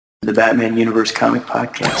The Batman Universe Comic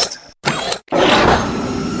Podcast.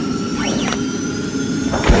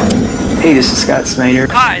 Hey, this is Scott Snyder.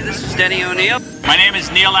 Hi, this is Denny O'Neil. My name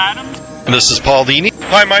is Neil Adams. This is Paul Dini.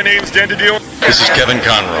 Hi, my name's Dan DiDio. This is Kevin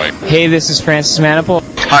Conroy. Hey, this is Francis Maniple.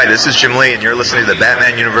 Hi, this is Jim Lee, and you're listening to the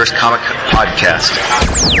Batman Universe Comic Podcast.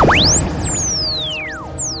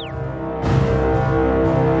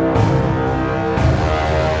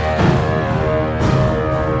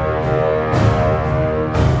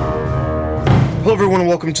 Hello, everyone, and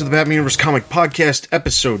welcome to the Batman Universe Comic Podcast,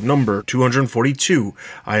 episode number 242.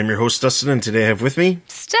 I am your host, Dustin, and today I have with me...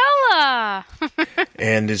 Stella!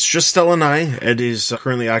 And it's just Stella and I. Ed is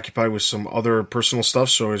currently occupied with some other personal stuff,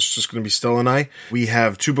 so it's just going to be Stella and I. We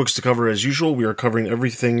have two books to cover as usual. We are covering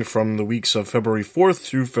everything from the weeks of February 4th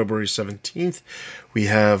through February 17th. We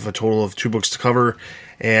have a total of two books to cover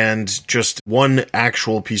and just one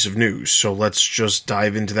actual piece of news. So let's just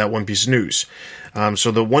dive into that one piece of news.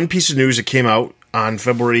 So the one piece of news that came out on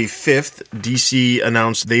February 5th, DC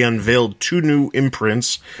announced they unveiled two new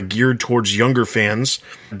imprints geared towards younger fans,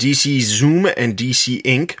 DC Zoom and DC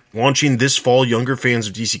Ink. Launching this fall, younger fans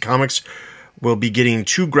of DC Comics will be getting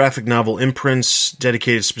two graphic novel imprints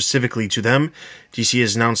dedicated specifically to them. DC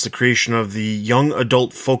has announced the creation of the Young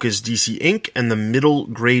Adult Focus DC Ink and the Middle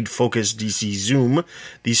Grade Focus DC Zoom.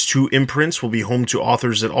 These two imprints will be home to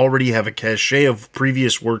authors that already have a cachet of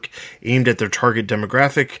previous work aimed at their target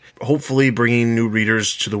demographic, hopefully bringing new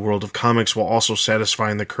readers to the world of comics while also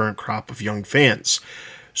satisfying the current crop of young fans.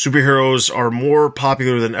 Superheroes are more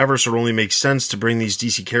popular than ever, so it only makes sense to bring these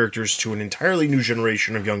DC characters to an entirely new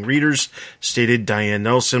generation of young readers, stated Diane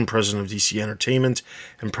Nelson, president of DC Entertainment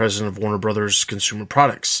and president of Warner Brothers Consumer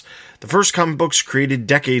Products. The first comic books created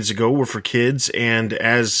decades ago were for kids, and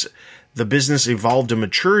as the business evolved and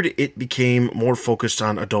matured, it became more focused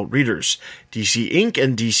on adult readers. DC Ink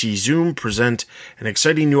and DC Zoom present an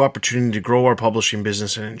exciting new opportunity to grow our publishing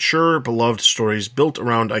business and ensure beloved stories built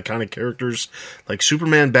around iconic characters like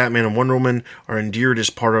Superman, Batman, and Wonder Woman are endeared as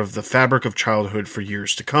part of the fabric of childhood for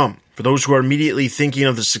years to come. For those who are immediately thinking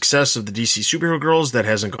of the success of the DC Superhero Girls that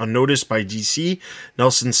hasn't gone unnoticed by DC,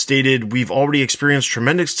 Nelson stated, "We've already experienced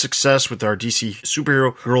tremendous success with our DC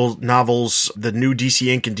Superhero Girl novels. The new DC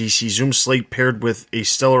Ink and DC Zoom slate paired with a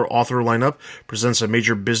stellar author lineup presents a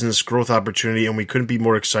major business growth opportunity, and we couldn't be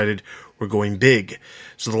more excited. We're going big."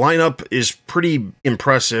 So the lineup is pretty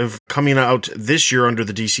impressive. Coming out this year under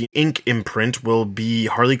the DC Ink imprint will be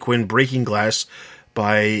Harley Quinn Breaking Glass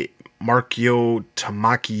by Mariko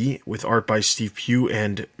Tamaki with art by Steve Pugh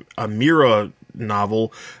and a Mira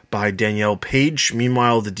novel by Danielle Page.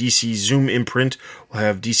 Meanwhile, the DC Zoom imprint will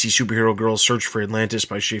have DC Superhero Girls Search for Atlantis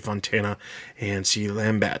by Shea Fontana and C.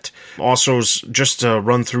 Lambat. Also, just to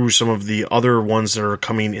run through some of the other ones that are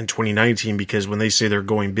coming in 2019, because when they say they're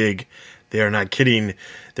going big, they are not kidding.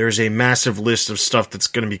 There's a massive list of stuff that's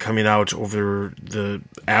going to be coming out over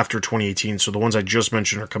after 2018. So the ones I just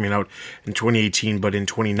mentioned are coming out in 2018, but in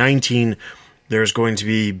 2019, there's going to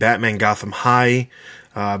be Batman Gotham High,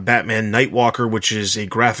 Batman Nightwalker, which is a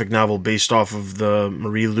graphic novel based off of the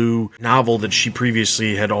Marie Lu novel that she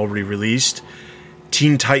previously had already released.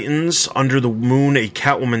 Teen Titans, Under the Moon, a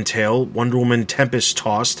Catwoman tale, Wonder Woman Tempest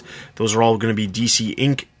Tossed. Those are all going to be DC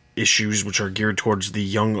Ink issues, which are geared towards the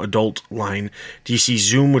young adult line. DC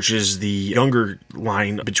Zoom, which is the younger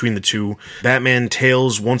line between the two. Batman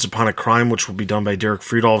Tales, Once Upon a Crime, which will be done by Derek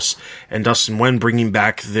Friedolfs and Dustin Nguyen, bringing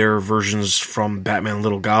back their versions from Batman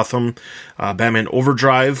Little Gotham. Batman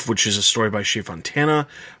Overdrive, which is a story by Shea Fontana.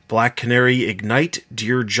 Black Canary Ignite,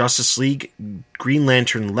 Dear Justice League, Green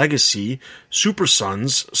Lantern Legacy, Super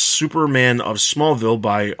Sons, Superman of Smallville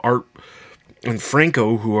by Art and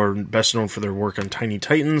Franco, who are best known for their work on Tiny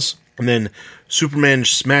Titans, and then Superman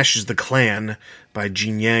Smashes the Klan by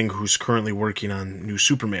Gene Yang, who's currently working on New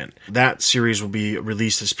Superman. That series will be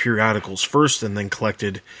released as periodicals first and then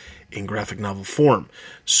collected in graphic novel form.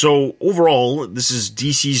 So overall, this is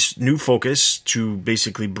DC's new focus to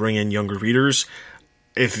basically bring in younger readers.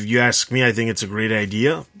 If you ask me, I think it's a great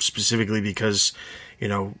idea, specifically because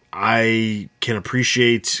I can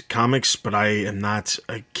appreciate comics, but I am not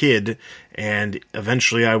a kid, and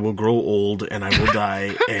eventually I will grow old and I will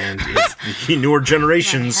die, and if the newer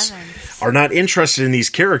generations are not interested in these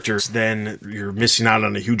characters, then you're missing out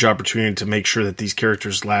on a huge opportunity to make sure that these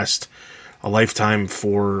characters last a lifetime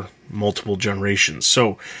for multiple generations.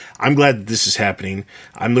 So I'm glad that this is happening.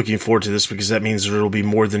 I'm looking forward to this because that means there will be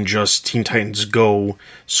more than just Teen Titans Go,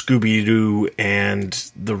 Scooby-Doo,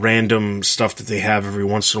 and the random stuff that they have every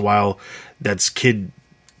once in a while that's kid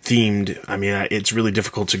themed, I mean, it's really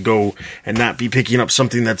difficult to go and not be picking up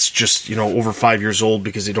something that's just, over 5 years old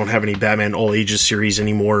because they don't have any Batman All Ages series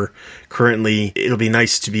anymore currently. It'll be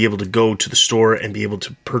nice to be able to go to the store and be able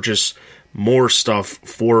to purchase more stuff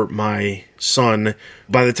for my son.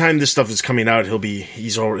 By the time this stuff is coming out,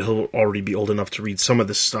 he'll already be old enough to read some of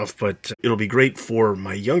this stuff, but it'll be great for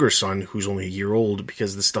my younger son, who's only a year old,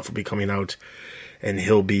 because this stuff will be coming out and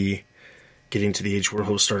he'll be getting to the age where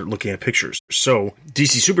he'll start looking at pictures. So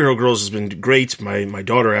DC Superhero Girls has been great. My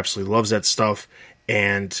daughter absolutely loves that stuff,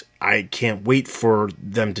 and I can't wait for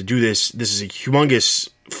them to do this. This is a humongous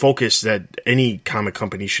focus that any comic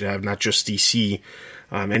company should have, not just DC.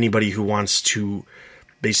 Anybody who wants to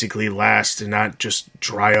basically last and not just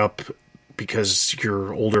dry up because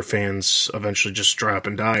your older fans eventually just dry up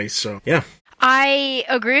and die. So, yeah. I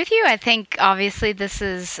agree with you. I think obviously this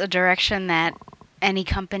is a direction that any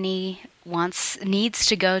company needs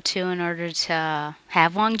to go to in order to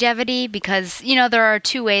have longevity, because there are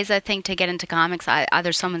two ways I think to get into comics.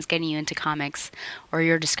 Either someone's getting you into comics or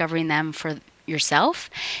you're discovering them for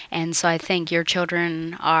yourself. And so I think your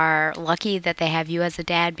children are lucky that they have you as a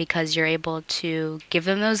dad, because you're able to give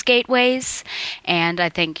them those gateways. And I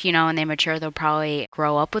think, when they mature, they'll probably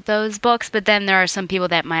grow up with those books. But then there are some people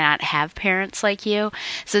that might not have parents like you.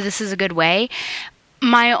 So this is a good way.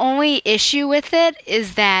 My only issue with it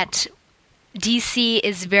is that DC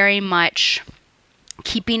is very much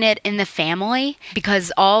keeping it in the family,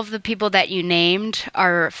 because all of the people that you named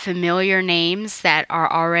are familiar names that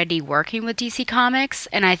are already working with DC Comics.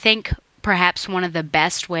 And I think perhaps one of the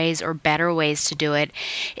best ways or better ways to do it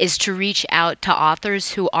is to reach out to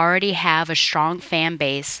authors who already have a strong fan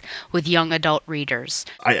base with young adult readers.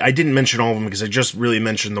 I didn't mention all of them because I just really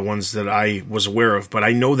mentioned the ones that I was aware of, but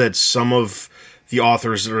I know that some of the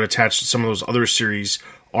authors that are attached to some of those other series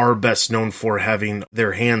are best known for having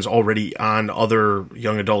their hands already on other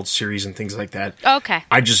young adult series and things like that. Okay.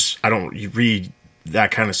 I don't read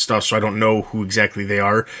that kind of stuff, so I don't know who exactly they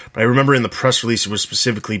are. But I remember in the press release, it was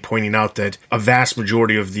specifically pointing out that a vast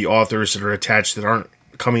majority of the authors that are attached that aren't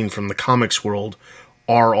coming from the comics world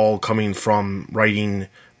are all coming from writing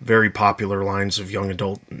very popular lines of young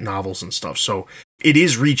adult novels and stuff. So it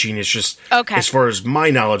is reaching. It's just, okay, as far as my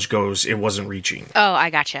knowledge goes, it wasn't reaching. Oh, I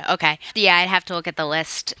gotcha. Okay. Yeah, I'd have to look at the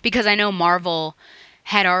list, because I know Marvel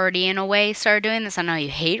had already, in a way, started doing this. I know you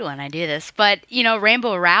hate when I do this, but,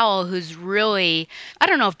 Rainbow Rowell, who's really, I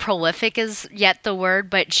don't know if prolific is yet the word,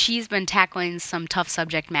 but she's been tackling some tough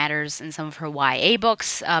subject matters in some of her YA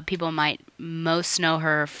books. People might most know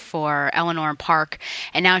her for Eleanor and Park,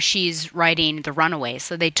 and now she's writing The Runaways.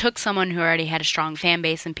 So they took someone who already had a strong fan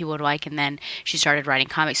base and people would like, and then she started writing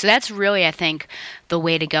comics. So that's really, I think, the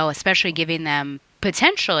way to go, especially giving them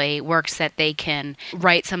potentially works that they can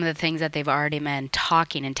write some of the things that they've already been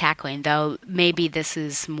talking and tackling, though maybe this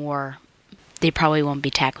is more, they probably won't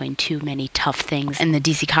be tackling too many tough things in the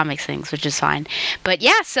DC Comics things, which is fine. But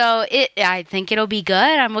yeah, so I think it'll be good.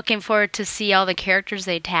 I'm looking forward to see all the characters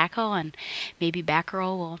they tackle, and maybe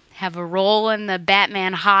Batgirl will have a role in the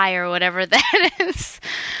Batman High or whatever that is.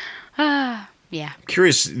 Yeah. I'm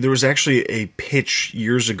curious, there was actually a pitch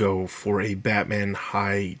years ago for a Batman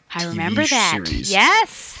High TV I remember that. series.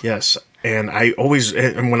 Yes. And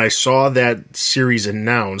when I saw that series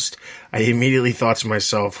announced, I immediately thought to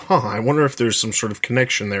myself, I wonder if there's some sort of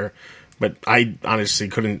connection there. But I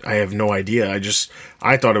honestly I have no idea.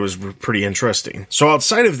 I thought it was pretty interesting. So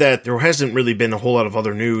outside of that, there hasn't really been a whole lot of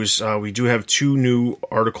other news. We do have 2 new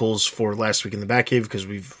articles for Last Week in the Batcave, because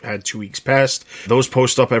we've had 2 weeks past. Those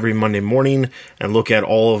post up every Monday morning and look at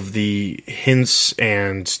all of the hints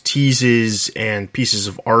and teases and pieces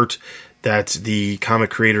of art that the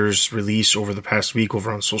comic creators release over the past week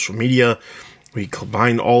over on social media. We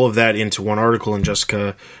combine all of that into one article, and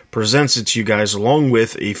Jessica presents it to you guys along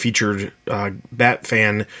with a featured Bat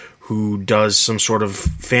fan who does some sort of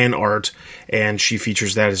fan art, and she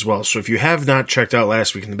features that as well. So if you have not checked out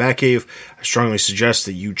Last Week in the Batcave, I strongly suggest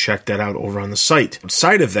that you check that out over on the site.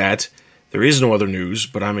 Outside of that, there is no other news,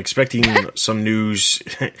 but I'm expecting some news.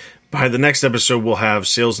 By the next episode, we'll have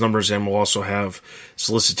sales numbers, and we'll also have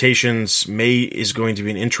solicitations. May is going to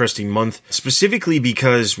be an interesting month, specifically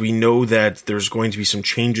because we know that there's going to be some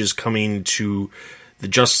changes coming to the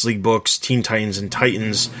Justice League books, Teen Titans and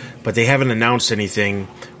Titans, but they haven't announced anything.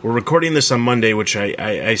 We're recording this on Monday, which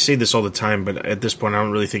I say this all the time, but at this point I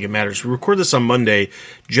don't really think it matters. We record this on Monday.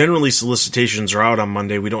 Generally, solicitations are out on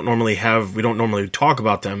Monday. We don't normally talk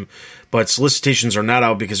about them, but solicitations are not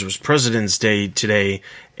out because it was President's Day today,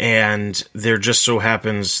 and there just so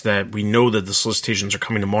happens that we know that the solicitations are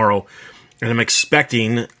coming tomorrow. And I'm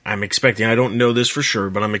expecting, I don't know this for sure,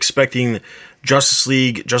 but I'm expecting Justice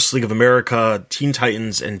League of America, Teen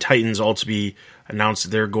Titans, and Titans all to be announced that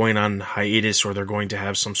they're going on hiatus, or they're going to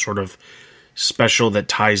have some sort of special that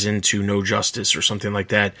ties into No Justice or something like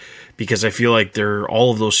that, because I feel like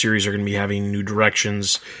all of those series are going to be having new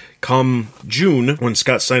directions come June when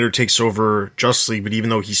Scott Snyder takes over Justice League. But even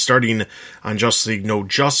though he's starting on Justice League No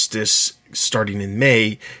Justice starting in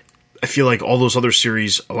May, I feel like all those other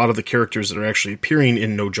series, a lot of the characters that are actually appearing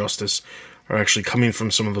in No Justice are actually coming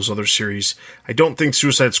from some of those other series. I don't think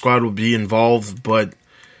Suicide Squad will be involved, but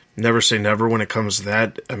never say never when it comes to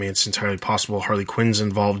that. I mean, it's entirely possible Harley Quinn's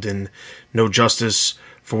involved in No Justice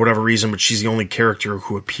for whatever reason, but she's the only character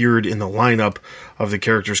who appeared in the lineup of the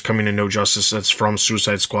characters coming in No Justice that's from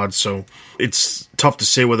Suicide Squad, so it's tough to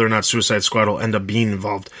say whether or not Suicide Squad will end up being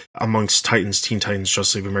involved amongst Titans, Teen Titans,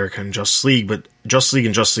 Justice League of America, and Justice League, but Justice League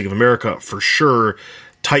and Justice League of America for sure.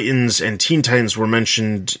 Titans and Teen Titans were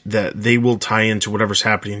mentioned that they will tie into whatever's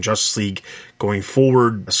happening in Justice League going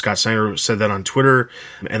forward. Scott Snyder said that on Twitter.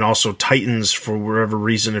 And also Titans, for whatever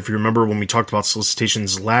reason, if you remember when we talked about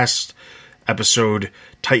solicitations last episode,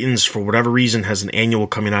 Titans, for whatever reason, has an annual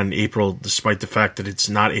coming out in April, despite the fact that it's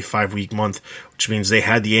not a 5-week month, which means they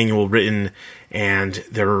had the annual written and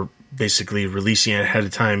they're basically releasing it ahead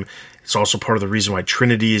of time. It's also part of the reason why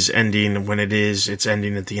Trinity is ending when it is. It's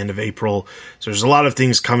ending at the end of April. So there's a lot of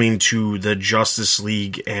things coming to the Justice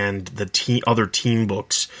League and the other team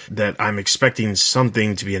books that I'm expecting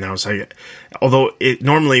something to be announced. Although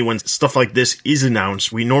normally when stuff like this is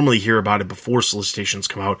announced, we normally hear about it before solicitations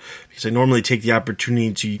come out, because I normally take the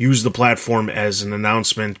opportunity to use the platform as an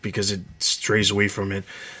announcement because it strays away from it.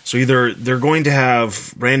 So either they're going to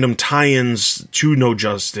have random tie-ins to No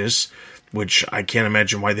Justice, which I can't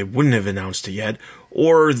imagine why they wouldn't have announced it yet,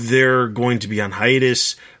 or they're going to be on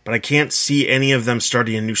hiatus, but I can't see any of them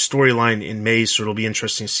starting a new storyline in May, so it'll be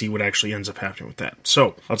interesting to see what actually ends up happening with that.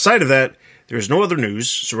 So, outside of that, there's no other news,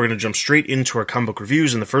 so we're going to jump straight into our comic book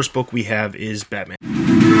reviews, and the first book we have is Batman.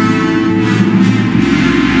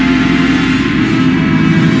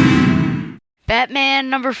 Batman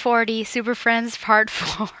number 40, Super Friends Part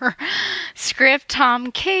 4. Script, Tom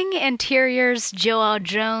King. Interiors, Joel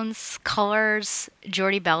Jones. Colors,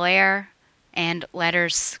 Jordi Belair. And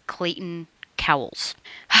letters, Clayton Cowles.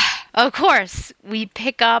 Of course, we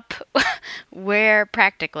pick up where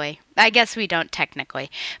practically. I guess we don't technically.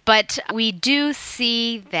 But we do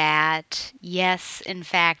see that, yes, in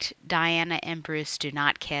fact, Diana and Bruce do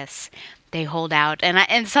not kiss. They hold out.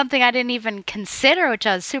 And something I didn't even consider, which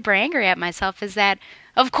I was super angry at myself, is that,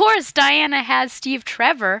 of course, Diana has Steve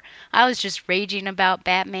Trevor. I was just raging about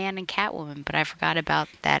Batman and Catwoman, but I forgot about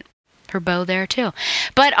that. Her bow there, too.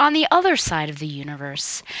 But on the other side of the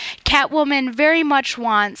universe, Catwoman very much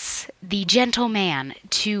wants the Gentleman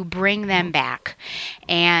to bring them back.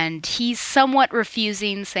 And he's somewhat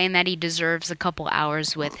refusing, saying that he deserves a couple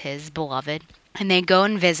hours with his beloved. And they go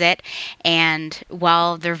and visit, and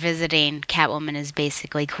while they're visiting, Catwoman is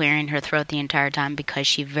basically clearing her throat the entire time because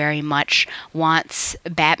she very much wants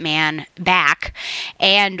Batman back.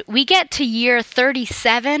 And we get to year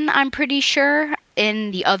 37, I'm pretty sure,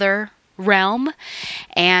 in the other realm,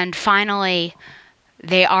 and finally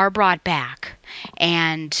they are brought back.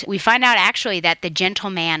 And we find out actually that the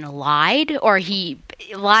Gentleman lied, or he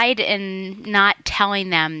lied in not telling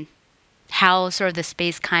them how sort of the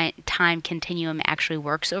space-time continuum actually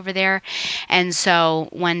works over there. And so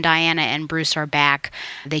when Diana and Bruce are back,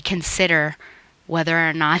 they consider whether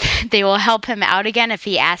or not they will help him out again if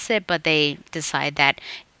he asks it, but they decide that,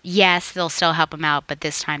 yes, they'll still help him out, but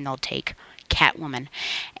this time they'll take Catwoman.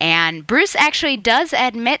 And Bruce actually does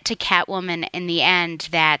admit to Catwoman in the end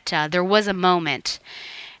that there was a moment.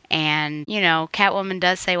 And, you know, Catwoman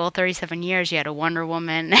does say, well, 37 years, you had a Wonder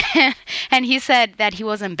Woman. And he said that he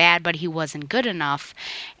wasn't bad, but he wasn't good enough.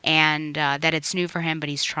 And that it's new for him, but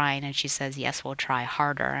he's trying. And she says, yes, we'll try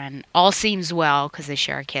harder. And all seems well because they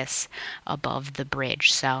share a kiss above the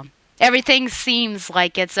bridge. So everything seems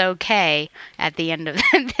like it's okay at the end of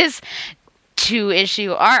this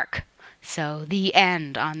 2-issue arc. So the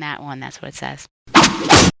end on that one, that's what it says.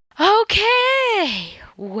 Okay.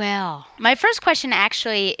 Well, my first question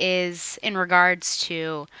actually is in regards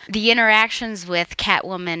to the interactions with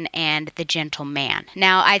Catwoman and the Gentleman.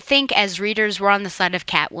 Now, I think as readers, we're on the side of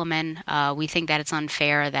Catwoman. We think that it's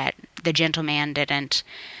unfair that the Gentleman didn't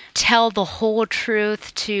tell the whole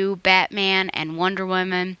truth to Batman and Wonder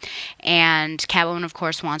Woman. And Catwoman, of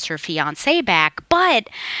course, wants her fiancé back. But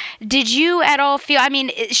did you at all feel, I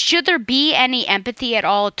mean, should there be any empathy at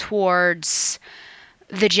all towards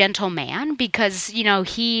the gentleman, because, you know,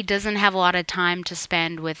 he doesn't have a lot of time to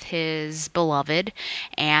spend with his beloved.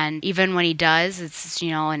 And even when he does, it's,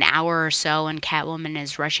 you know, an hour or so, and Catwoman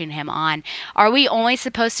is rushing him on. Are we only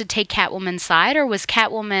supposed to take Catwoman's side, or was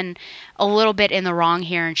Catwoman a little bit in the wrong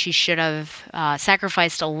here, and she should have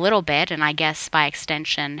sacrificed a little bit, and I guess by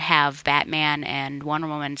extension have Batman and Wonder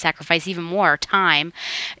Woman sacrifice even more time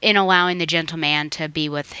in allowing the gentleman to be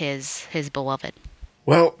with his beloved?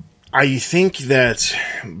 Well, I think that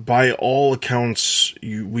by all accounts,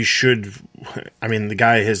 we should. I mean, the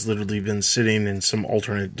guy has literally been sitting in some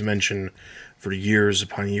alternate dimension for years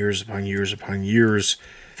upon years upon years upon years,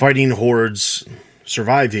 fighting hordes,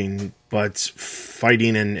 surviving, but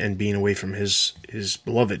fighting and being away from his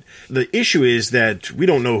beloved. The issue is that we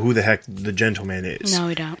don't know who the heck the gentleman is. No,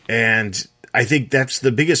 we don't. And I think that's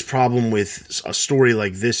the biggest problem with a story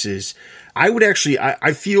like this is, I would actually,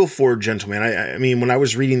 I feel for Gentleman. I mean, when I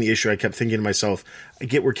was reading the issue, I kept thinking to myself, I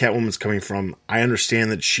get where Catwoman's coming from. I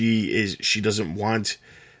understand that she doesn't want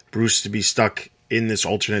Bruce to be stuck in this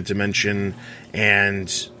alternate dimension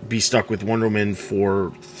and be stuck with Wonder Woman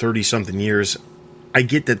for 30-something years. I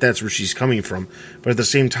get that that's where she's coming from, but at the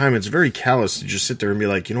same time, it's very callous to just sit there and be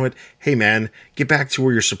like, you know what? Hey man, get back to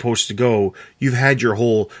where you're supposed to go. You've had your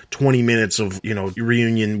whole 20 minutes of, you know,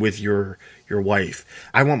 reunion with your wife.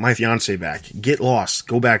 I want my fiance back. Get lost.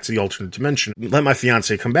 Go back to the alternate dimension. Let my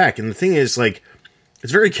fiance come back. And the thing is, like,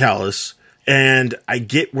 it's very callous, and I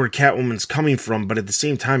get where Catwoman's coming from, but at the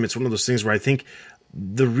same time, it's one of those things where I think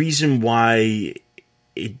the reason why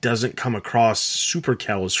it doesn't come across super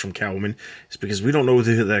callous from Catwoman is because we don't know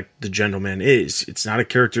who the gentleman is. It's not a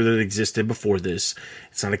character that existed before this.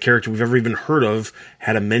 It's not a character we've ever even heard of,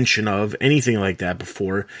 had a mention of, anything like that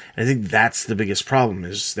before. And I think that's the biggest problem,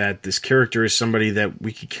 is that this character is somebody that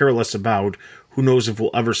we could care less about. Who knows if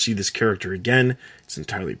we'll ever see this character again? It's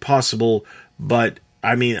entirely possible. But,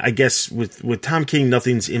 I mean, I guess with Tom King,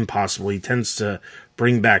 nothing's impossible. He tends to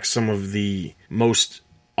bring back some of the most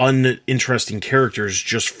uninteresting characters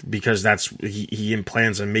just because he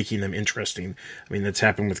plans on making them interesting. I mean, that's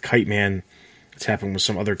happened with Kite Man. It's happened with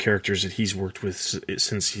some other characters that he's worked with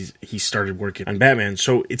since he started working on Batman.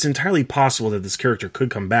 So it's entirely possible that this character could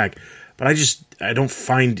come back, but I don't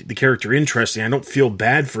find the character interesting. I don't feel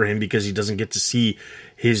bad for him because he doesn't get to see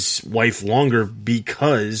his wife longer,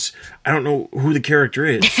 because I don't know who the character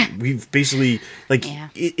is. We've basically, like, yeah.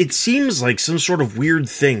 It seems like some sort of weird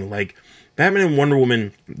thing, like Batman and Wonder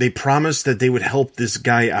Woman, they promised that they would help this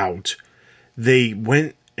guy out. They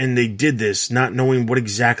went and they did this not knowing what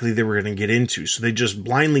exactly they were going to get into. So they just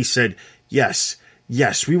blindly said, yes,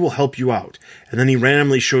 we will help you out. And then he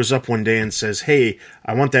randomly shows up one day and says, hey,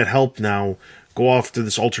 I want that help now. Go off to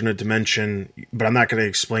this alternate dimension, but I'm not going to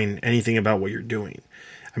explain anything about what you're doing.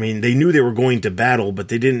 I mean, they knew they were going to battle, but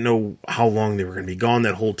they didn't know how long they were going to be gone,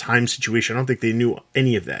 that whole time situation. I don't think they knew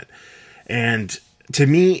any of that. And to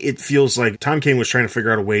me, it feels like Tom King was trying to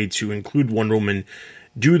figure out a way to include Wonder Woman,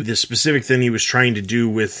 do the specific thing he was trying to do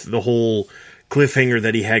with the whole cliffhanger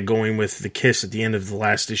that he had going with the kiss at the end of the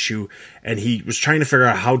last issue, and he was trying to figure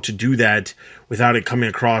out how to do that without it coming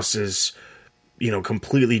across as, you know,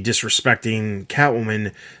 completely disrespecting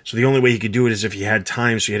Catwoman. So the only way he could do it is if he had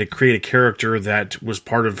time, so he had to create a character that was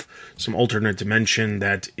part of some alternate dimension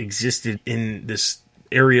that existed in this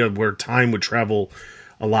area where time would travel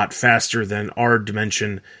a lot faster than our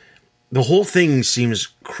dimension. The whole thing seems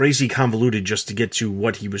crazy convoluted just to get to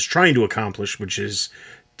what he was trying to accomplish, which is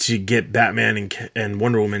to get Batman and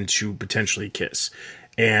Wonder Woman to potentially kiss.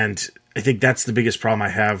 And I think that's the biggest problem I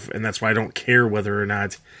have, and that's why I don't care whether or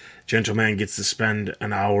not Gentleman gets to spend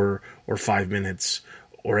an hour or 5 minutes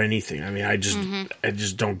or anything. I mean, I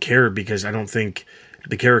just don't care, because I don't think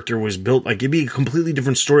the character was built. Like, it'd be a completely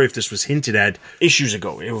different story if this was hinted at issues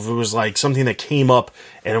ago. If it was like something that came up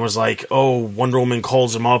and it was like, oh, Wonder Woman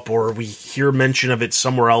calls him up, or we hear mention of it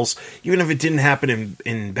somewhere else, even if it didn't happen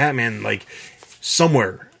in Batman, like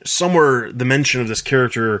somewhere the mention of this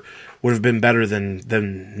character would have been better than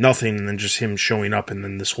nothing, than just him showing up and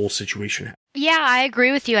then this whole situation happened. Yeah, I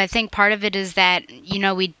agree with you. I think part of it is that, you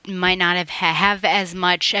know, we might not have as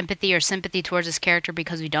much empathy or sympathy towards this character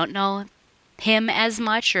because we don't know him as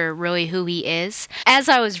much, or really who he is. As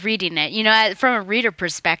I was reading it, you know, from a reader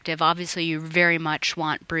perspective, obviously you very much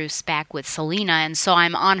want Bruce back with Selina, and so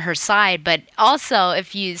I'm on her side. But also,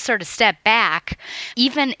 if you sort of step back,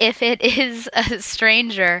 even if it is a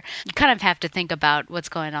stranger, you kind of have to think about what's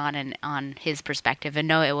going on his perspective, and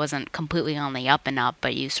know it wasn't completely on the up and up,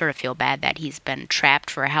 but you sort of feel bad that he's been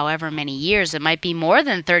trapped for however many years. It might be more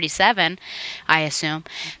than 37, I assume.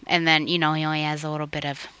 And then, you know, he only has a little bit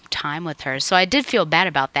of time with her. So I did feel bad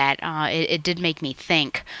about that. It did make me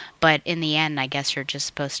think. But in the end, I guess you're just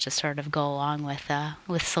supposed to sort of go along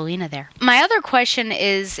with Selena there. My other question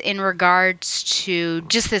is in regards to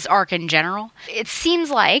just this arc in general. It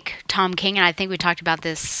seems like Tom King, and I think we talked about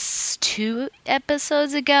this 2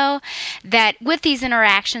 episodes ago, that with these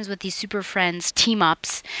interactions with these Super Friends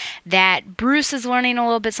team-ups, that Bruce is learning a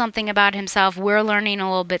little bit something about himself. We're learning a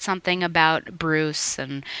little bit something about Bruce,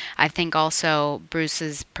 and I think also Bruce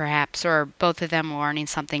is perhaps, or both of them, learning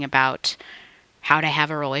something about how to have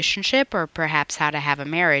a relationship or perhaps how to have a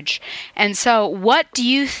marriage. And so what do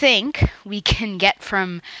you think we can get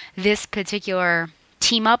from this particular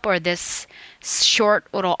team up or this short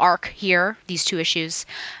little arc here, these 2 issues?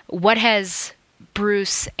 What has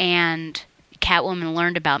Bruce and Catwoman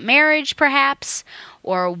learned about marriage, perhaps?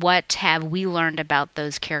 Or what have we learned about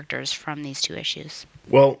those characters from these 2 issues?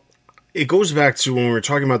 Well, it goes back to when we were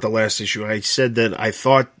talking about the last issue. I said that I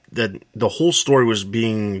thought that the whole story was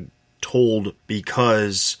being told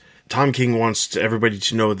because Tom King wants everybody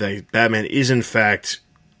to know that Batman is in fact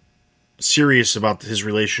serious about his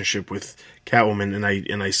relationship with Catwoman,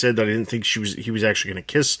 and I said that I didn't think he was actually going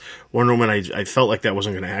to kiss Wonder Woman. I felt like that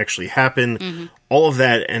wasn't going to actually happen. Mm-hmm. All of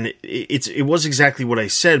that, and it was exactly what I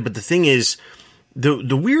said. But the thing is,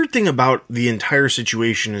 the weird thing about the entire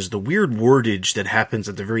situation is the weird wordage that happens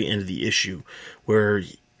at the very end of the issue, where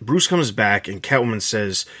Bruce comes back and Catwoman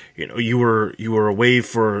says, you were away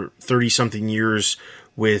for 30-something years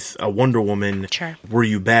with a Wonder Woman. Sure. Were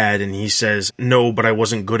you bad? And he says, no, but I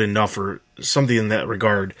wasn't good enough, or something in that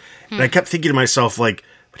regard. And I kept thinking to myself, like,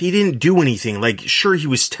 but he didn't do anything. Like, sure, he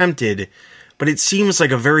was tempted, but it seems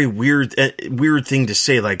like a very weird thing to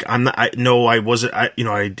say. Like, I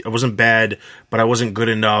wasn't bad, but I wasn't good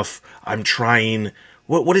enough. I'm trying.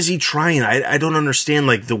 What is he trying? I don't understand,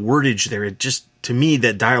 like, the wordage there. It just, to me,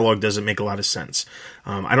 that dialogue doesn't make a lot of sense.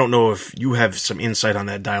 I don't know if you have some insight on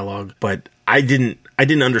that dialogue, but I didn't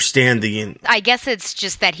understand I guess it's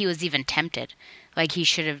just that he was even tempted. Like, he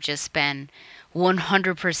should have just been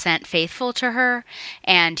 100% faithful to her,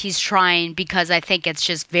 and he's trying, because I think it's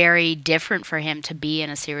just very different for him to be in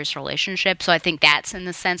a serious relationship. So I think that's in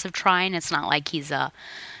the sense of trying. It's not like he's a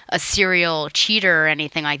serial cheater or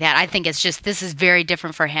anything like that. I think it's just, this is very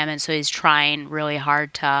different for him, and so he's trying really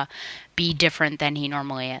hard to be different than he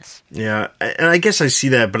normally is. Yeah, and I guess I see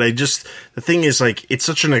that, but the thing is, like, it's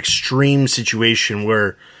such an extreme situation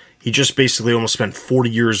where he just basically almost spent 40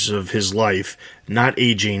 years of his life not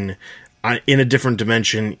aging, in a different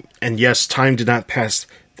dimension, and yes, time did not pass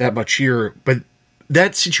that much here, but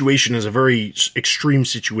that situation is a very extreme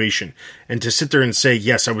situation, and to sit there and say,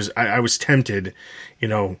 yes, I was tempted,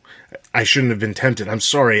 I shouldn't have been tempted. I'm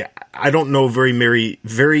sorry, I don't know very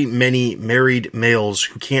many married males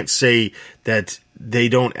who can't say that they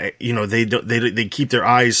don't, they keep their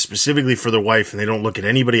eyes specifically for their wife and they don't look at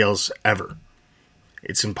anybody else ever.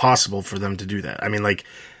 It's impossible for them to do that. I mean, like,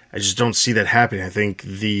 I just don't see that happening. I think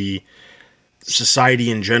the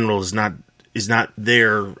society in general is not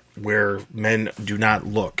there where men do not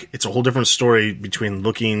look. It's a whole different story between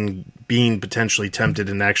looking, being potentially tempted,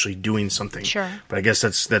 and actually doing something. Sure. But I guess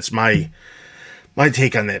that's my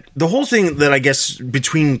take on that. The whole thing that I guess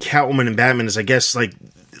between Catwoman and Batman is, I guess, like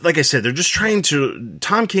I said,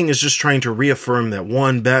 Tom King is just trying to reaffirm that,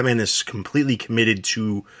 one, Batman is completely committed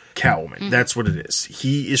to Catwoman. Mm-hmm. That's what it is.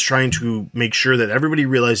 He is trying to make sure that everybody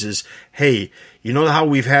realizes, hey, you know how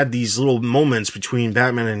we've had these little moments between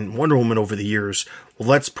Batman and Wonder Woman over the years? Well,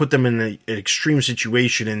 let's put them in an extreme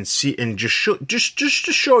situation and see, and just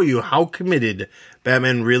to show you how committed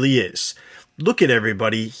Batman really is. Look at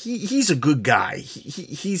everybody. He's a good guy.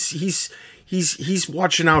 He's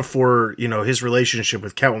watching out for, his relationship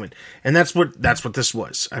with Catwoman. And that's what this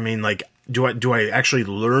was. I mean, like, do I actually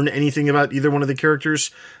learn anything about either one of the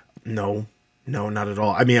characters? No, not at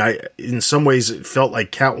all. I mean, in some ways it felt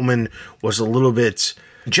like Catwoman was a little bit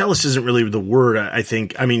jealous. Isn't really the word, I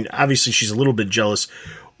think. I mean, obviously she's a little bit jealous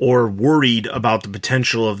or worried about the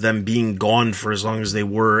potential of them being gone for as long as they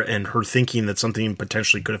were, and her thinking that something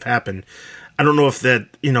potentially could have happened. I don't know if that,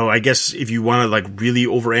 I guess if you want to, like, really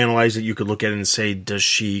overanalyze it, you could look at it and say, does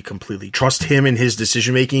she completely trust him in his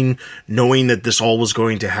decision-making, knowing that this all was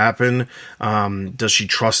going to happen? Does she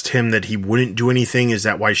trust him that he wouldn't do anything? Is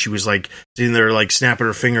that why she was, like, sitting there, like, snapping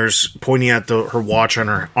her fingers, pointing at her watch on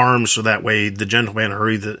her arm so that way the gentleman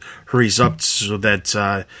hurries up so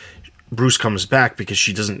that Bruce comes back, because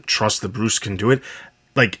she doesn't trust that Bruce can do it?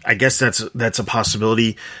 Like, I guess that's a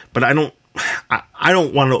possibility, but I don't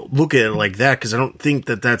want to look at it like that, because I don't think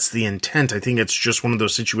that that's the intent. I think it's just one of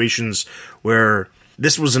those situations where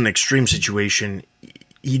this was an extreme situation.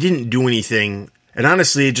 He didn't do anything. And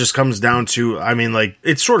honestly, it just comes down to, I mean, like,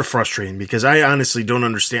 it's sort of frustrating, because I honestly don't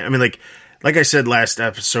understand. I mean, like, like I said last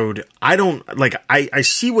episode, I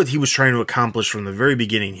see what he was trying to accomplish from the very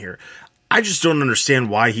beginning here. I just don't understand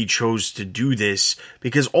why he chose to do this,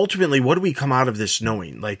 because ultimately, what do we come out of this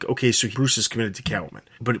knowing? Like, okay, so Bruce is committed to Catwoman,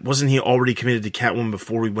 but wasn't he already committed to Catwoman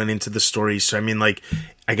before we went into the story? So, I mean, like,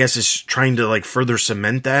 I guess it's trying to, like, further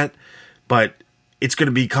cement that, but it's going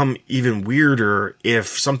to become even weirder if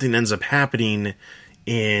something ends up happening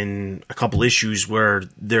in a couple issues where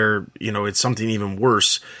it's something even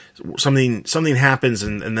worse. Something happens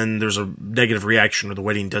and then there's a negative reaction, or the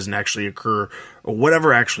wedding doesn't actually occur, or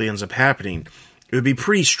whatever actually ends up happening. It would be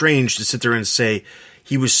pretty strange to sit there and say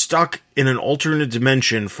he was stuck in an alternate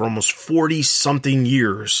dimension for almost 40-something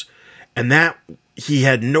years, and that he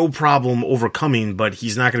had no problem overcoming, but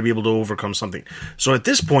he's not going to be able to overcome something. So at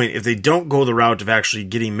this point, if they don't go the route of actually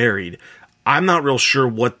getting married, I'm not real sure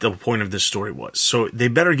what the point of this story was. So they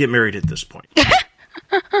better get married at this point.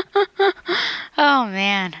 Oh,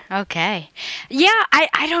 man. Okay. Yeah,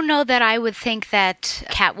 I don't know that I would think that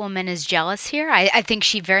Catwoman is jealous here. I think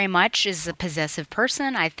she very much is a possessive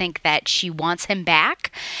person. I think that she wants him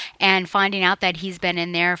back, and finding out that he's been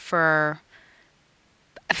in there for...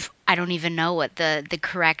 I don't even know what the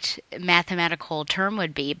correct mathematical term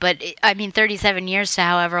would be. But, 37 years to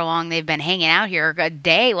however long they've been hanging out here, a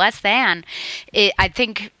day, less than. I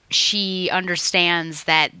think she understands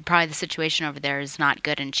that probably the situation over there is not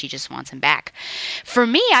good and she just wants him back. For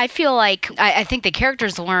me, I feel like I think the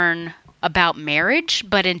characters learn about marriage,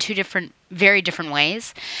 but in two very different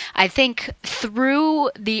ways. I think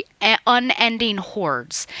through the unending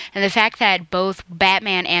hordes and the fact that both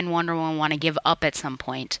Batman and Wonder Woman want to give up at some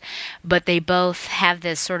point, but they both have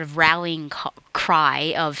this sort of rallying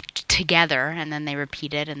cry of together, and then they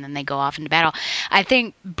repeat it, and then they go off into battle. I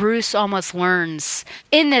think Bruce almost learns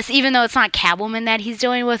in this, even though it's not Catwoman that he's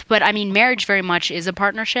dealing with, but marriage very much is a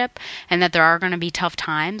partnership, and that there are going to be tough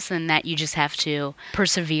times, and that you just have to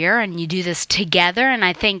persevere, and you do this together. And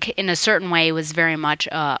I think in a certain way it was very much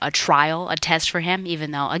a trial, a test for him,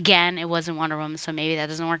 even though, again, it wasn't Wonder Woman, so maybe that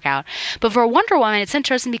doesn't work out. But for Wonder Woman, it's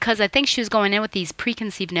interesting because I think she was going in with these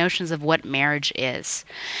preconceived notions of what marriage is.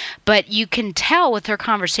 But you can tell with her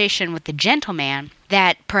conversation with the gentleman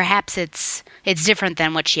that perhaps it's different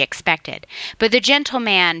than what she expected. But the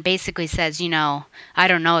gentleman basically says, I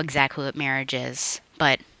don't know exactly what marriage is,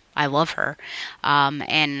 but I love her.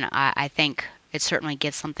 And I think it certainly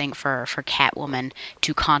gives something for Catwoman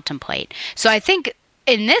to contemplate. So I think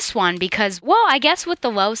in this one, because, I guess with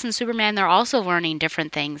the Lois and Superman, they're also learning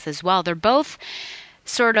different things as well. They're both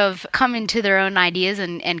sort of coming to their own ideas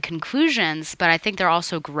and conclusions, but I think they're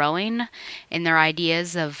also growing in their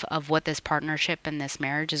ideas of what this partnership and this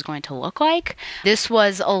marriage is going to look like. This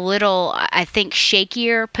was a little, I think,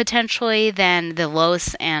 shakier potentially than the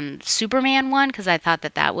Lois and Superman one, because I thought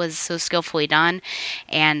that was so skillfully done.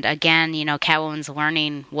 And again, Catwoman's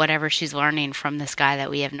learning whatever she's learning from this guy that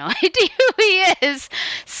we have no idea who he is.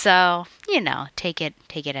 So, take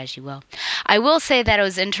it as you will. I will say that it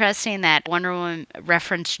was interesting that Wonder Woman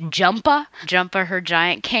referenced Jumpa, her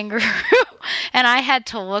giant kangaroo. And I had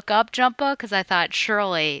to look up Jumpa because I thought,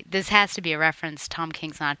 surely this has to be a reference. Tom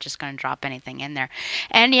King's not just going to drop anything in there.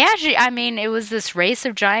 And yeah, it was this race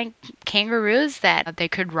of giant kangaroos that they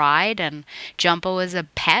could ride, and Jumpa was a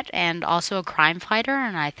pet and also a crime fighter,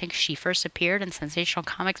 and I think she first appeared in Sensational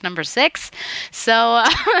Comics number 6. So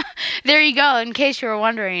there you go, in case you were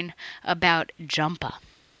wondering about Jumpa.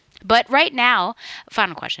 But right now,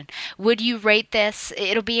 final question. Would you rate this?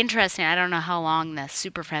 It'll be interesting. I don't know how long the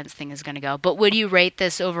Super Friends thing is going to go. But would you rate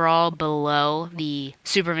this overall below the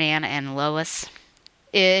Superman and Lois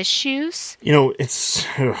issues? It's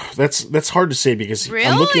that's hard to say because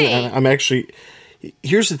really? I'm actually...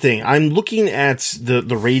 Here's the thing. I'm looking at the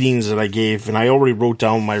ratings that I gave, and I already wrote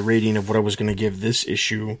down my rating of what I was going to give this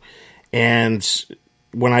issue. And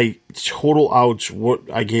when I total out what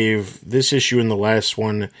I gave this issue and the last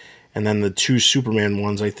one, and then the two Superman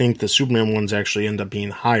ones, I think the Superman ones actually end up being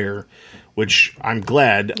higher, which I'm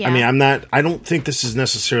glad. Yeah. I don't think this is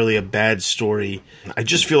necessarily a bad story. I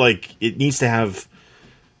just feel like it needs to have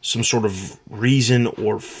some sort of reason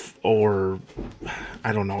or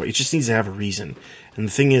I don't know. It just needs to have a reason. And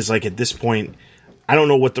the thing is, at this point, I don't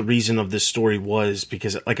know what the reason of this story was,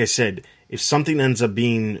 because like I said, if something ends up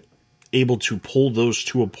being able to pull those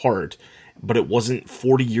two apart, but it wasn't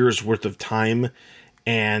 40 years worth of time,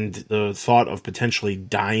 and the thought of potentially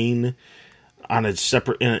dying on a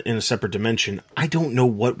separate in a separate dimension, I don't know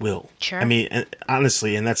what will. Sure.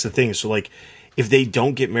 Honestly, and that's the thing. So if they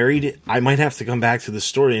don't get married, I might have to come back to the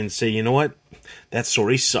story and say, you know what, that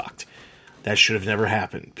story sucked. that should have never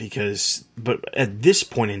happened but at this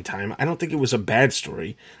point in time, I don't think it was a bad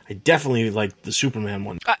story. I definitely liked the Superman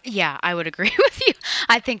one. Yeah, I would agree with you.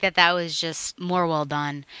 I think that was just more well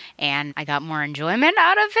done, and I got more enjoyment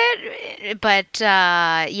out of it. But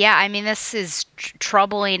yeah, I mean, this is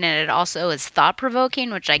troubling, and it also is thought-provoking,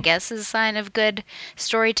 which I guess is a sign of good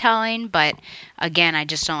storytelling. But again, I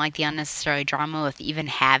just don't like the unnecessary drama with even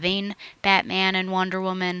having Batman and Wonder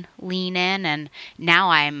Woman lean in, and now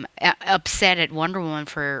I'm upset at Wonder Woman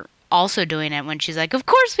for also doing it when she's like, of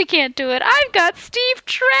course we can't do it. I've got Steve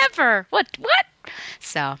Trevor. What?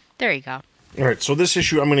 So, there you go. All right, so this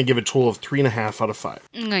issue, I'm going to give a total of 3.5 out of 5.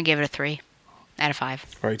 I'm going to give it a 3 out of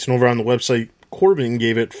 5. All right, so over on the website, Corbin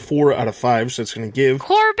gave it 4 out of 5, so it's going to give...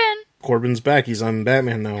 Corbin's back. He's on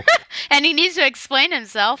Batman now. And he needs to explain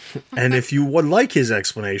himself. And if you would like his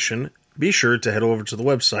explanation, be sure to head over to the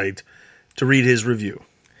website to read his review.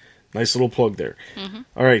 Nice little plug there. Mm-hmm.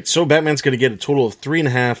 All right, so Batman's going to get a total of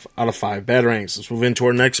 3.5 out of 5 Batarangs. Let's move into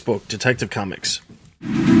our next book, Detective Comics.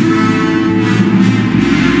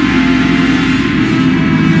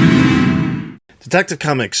 Detective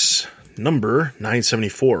Comics number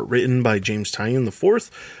 974, written by James Tynion IV,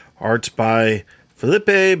 art by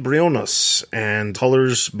Felipe Briones, and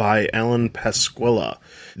colors by Alan Pasquella.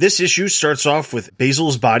 This issue starts off with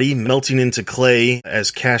Basil's body melting into clay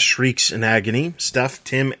as Cass shrieks in agony. Steph,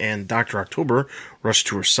 Tim, and Dr. October rush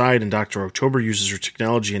to her side, and Dr. October uses her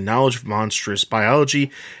technology and knowledge of monstrous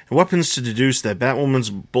biology and weapons to deduce that Batwoman's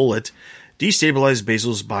bullet destabilized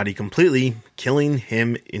Basil's body completely, killing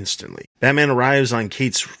him instantly. Batman arrives on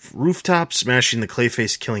Kate's rooftop, smashing the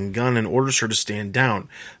Clayface killing gun, and orders her to stand down.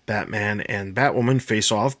 Batman and Batwoman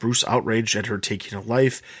face off, Bruce outraged at her taking a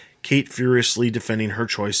life, Kate furiously defending her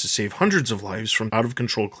choice to save hundreds of lives from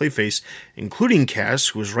out-of-control Clayface, including Cass,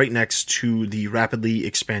 who is right next to the rapidly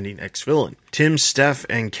expanding ex-villain. Tim, Steph,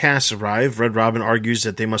 and Cass arrive. Red Robin argues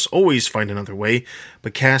that they must always find another way,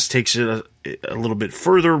 but Cass takes it a little bit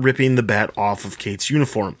further, ripping the bat off of Kate's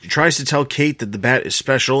uniform. She tries to tell Kate that the bat is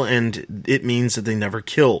special, and it means that they never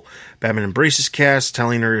kill. Batman embraces Cass,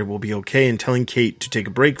 telling her it will be okay, and telling Kate to take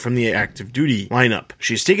a break from the active duty lineup.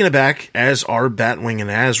 She is taken aback, as are Batwing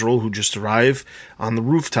and Azrael, who just arrive on the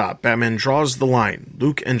rooftop. Batman draws the line.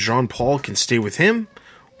 Luke and Jean-Paul can stay with him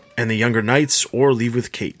and the younger knights, or leave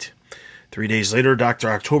with Kate. 3 days later, Dr.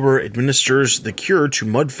 October administers the cure to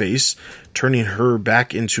Mudface, turning her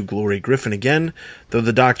back into Glory Griffin again. Though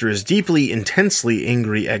the Doctor is deeply, intensely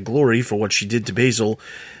angry at Glory for what she did to Basil,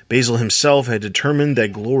 Basil himself had determined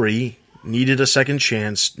that Glory needed a second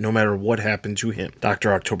chance no matter what happened to him.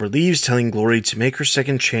 Dr. October leaves, telling Glory to make her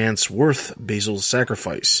second chance worth Basil's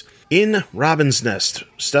sacrifice. In Robin's Nest,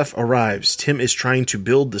 Steph arrives. Tim is trying to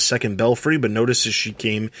build the second belfry, but notices she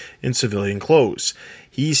came in civilian clothes.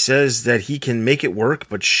 He says that he can make it work,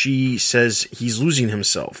 but she says he's losing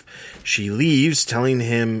himself. She leaves, telling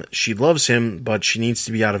him she loves him, but she needs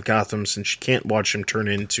to be out of Gotham since she can't watch him turn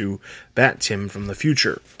into Bat-Tim from the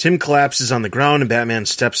future. Tim collapses on the ground and Batman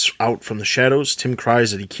steps out from the shadows. Tim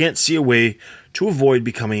cries that he can't see a way to avoid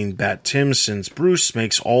becoming Bat-Tim since Bruce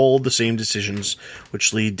makes all the same decisions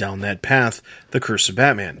which lead down that path, the curse of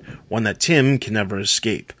Batman, one that Tim can never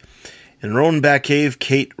escape. In her own Batcave,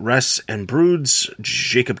 Kate rests and broods.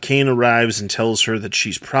 Jacob Kane arrives and tells her that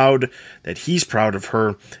she's proud, that he's proud of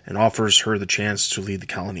her, and offers her the chance to lead the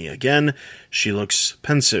colony again. She looks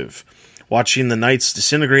pensive. Watching the Knights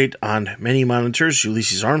disintegrate on many monitors,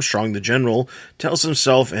 Ulysses Armstrong, the general, tells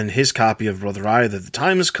himself and his copy of Brother Eye that the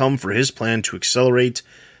time has come for his plan to accelerate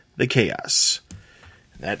the chaos.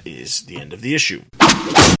 That is the end of the issue.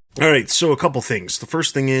 Alright, so a couple things. The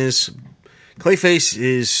first thing is, Clayface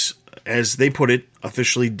is, as they put it,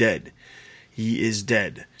 officially dead. He is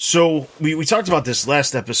dead. So, we talked about this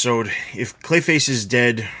last episode. If Clayface is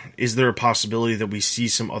dead, is there a possibility that we see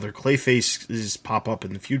some other Clayfaces pop up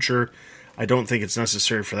in the future? I don't think it's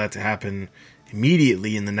necessary for that to happen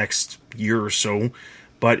immediately in the next year or so,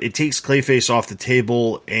 but it takes Clayface off the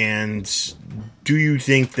table, and do you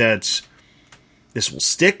think that this will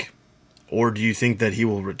stick? Or do you think that he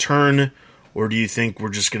will return? Or do you think we're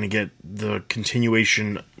just going to get the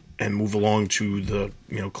continuation and move along to the,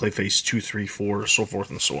 Clayface 2, 3, 4, so forth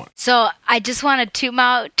and so on? So I just want to toot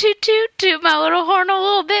my little horn a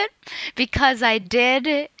little bit, because I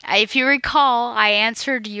did, if you recall, I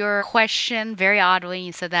answered your question very oddly.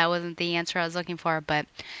 You said that wasn't the answer I was looking for, but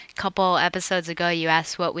a couple episodes ago you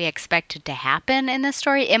asked what we expected to happen in this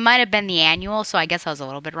story. It might have been the annual, so I guess I was a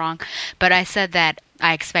little bit wrong, but I said that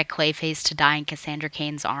I expect Clayface to die in Cassandra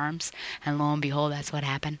Cain's arms, and lo and behold, that's what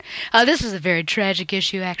happened. This was a very tragic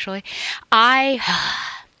issue, actually.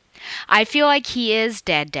 I feel like he is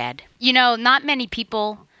dead. Not many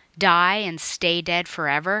people die and stay dead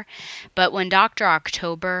forever. But when Dr.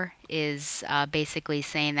 October is basically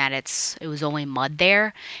saying that it was only mud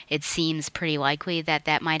there, it seems pretty likely that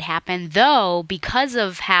that might happen. Though, because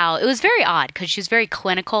of how it was very odd, because she's very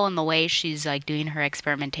clinical in the way she's like doing her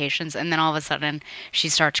experimentations, and then all of a sudden she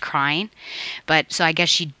starts crying. But so I guess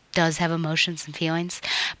she does have emotions and feelings.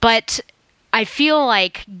 But I feel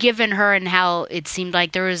like, given her and how it seemed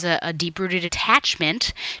like there was a deep-rooted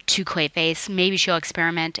attachment to Clayface, maybe she'll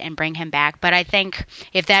experiment and bring him back. But I think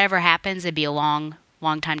if that ever happens, it'd be a long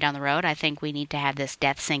time down the road. I think we need to have this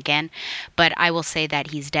death sink in. But I will say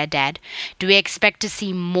that he's dead. Do we expect to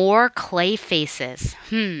see more Clayfaces?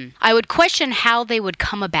 I would question how they would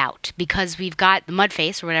come about, because we've got the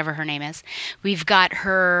Mudface, or whatever her name is. We've got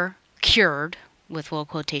her cured, with little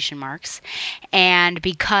quotation marks. And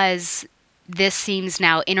because this seems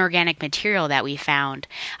now inorganic material that we found,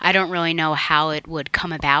 I don't really know how it would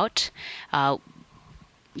come about,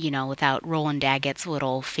 without Roland Daggett's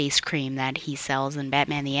little face cream that he sells in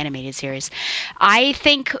Batman the Animated Series. I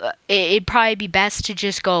think it'd probably be best to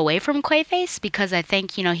just go away from Clayface, because I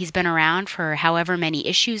think, he's been around for however many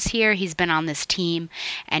issues here. He's been on this team,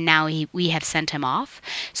 and now we have sent him off.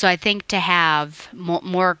 So I think to have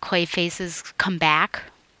more Clayfaces come back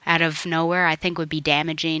out of nowhere, I think would be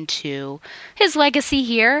damaging to his legacy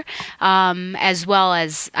here, as well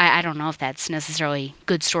as, I don't know if that's necessarily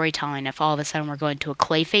good storytelling, if all of a sudden we're going to a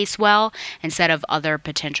Clayface well instead of other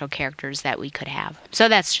potential characters that we could have. So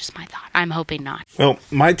that's just my thought. I'm hoping not. Well,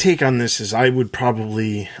 my take on this is I would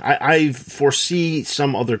probably, I foresee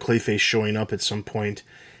some other Clayface showing up at some point.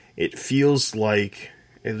 It feels like,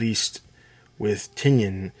 at least with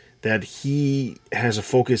Tynion, that he has a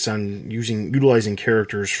focus on utilizing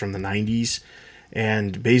characters from the 90s,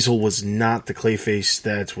 and Basil was not the Clayface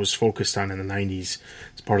that was focused on in the 90s.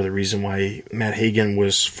 It's part of the reason why Matt Hagen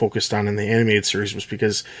was focused on in the animated series, was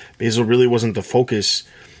because Basil really wasn't the focus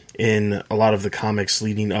in a lot of the comics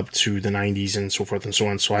leading up to the 90s and so forth and so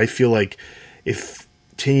on. So I feel like if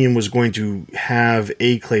Tynion was going to have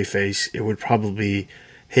a Clayface, it would probably be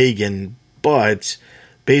Hagen, but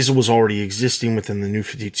Basil was already existing within the New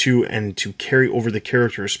 52, and to carry over the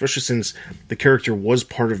character, especially since the character was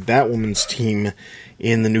part of Batwoman's team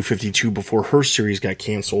in the New 52 before her series got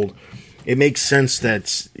canceled, it makes sense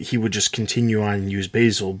that he would just continue on and use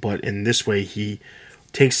Basil, but in this way he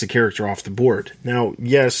takes the character off the board. Now,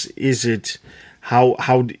 yes,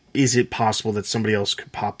 how is it possible that somebody else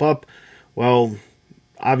could pop up? Well,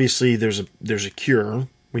 obviously there's a cure.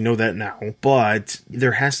 We know that now, but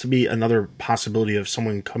there has to be another possibility of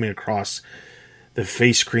someone coming across the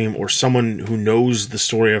face cream, or someone who knows the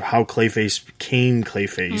story of how Clayface became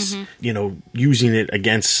Clayface, using it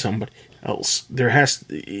against somebody else.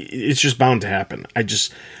 It's just bound to happen. I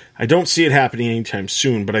don't see it happening anytime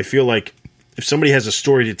soon, but I feel like if somebody has a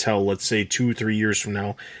story to tell, let's say 2-3 years from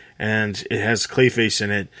now, and it has Clayface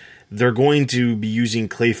in it, they're going to be using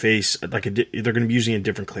Clayface, they're going to be using a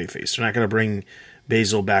different Clayface. They're not going to bring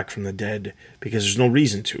Basil back from the dead, because there's no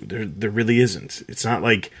reason to. There really isn't. It's not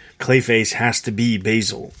like Clayface has to be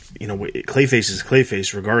Basil. Clayface is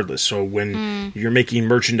Clayface regardless. So when you're making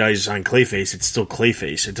merchandise on Clayface, it's still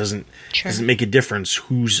Clayface. It doesn't make a difference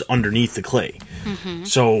who's underneath the clay. Mm-hmm.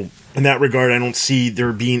 So in that regard, I don't see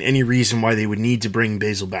there being any reason why they would need to bring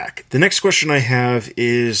Basil back. The next question I have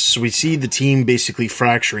is, so we see the team basically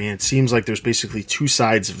fracturing. It seems like there's basically two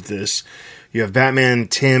sides of this. You have Batman,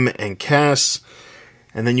 Tim, and Cass.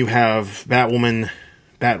 And then you have Batwoman,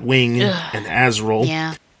 Batwing, and Azrael.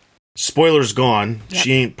 Yeah. Spoiler's gone. Yep.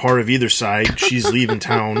 She ain't part of either side. She's leaving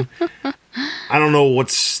town. I don't know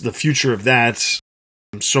what's the future of that.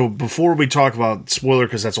 So before we talk about spoiler,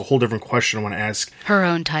 because that's a whole different question I want to ask. Her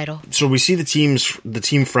own title. So we see the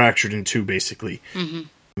team fractured in two, basically.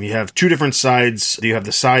 Mm-hmm. You have two different sides. You have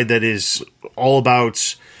the side that is all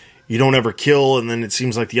about you don't ever kill, and then it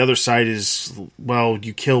seems like the other side is, well,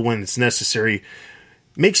 you kill when it's necessary.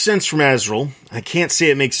 Makes sense from Azrael. I can't say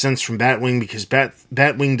it makes sense from Batwing, because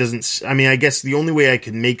Batwing doesn't... I mean, I guess the only way I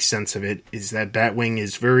can make sense of it is that Batwing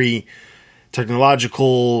is very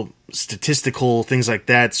technological, statistical, things like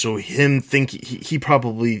that. So he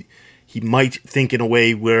might think in a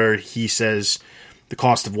way where he says the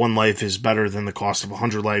cost of one life is better than the cost of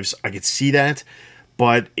 100 lives. I could see that,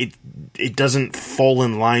 but it doesn't fall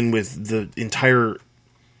in line with the entire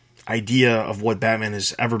idea of what Batman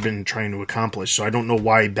has ever been trying to accomplish. So I don't know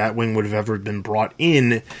why Batwing would have ever been brought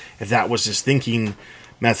in if that was his thinking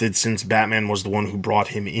method, since Batman was the one who brought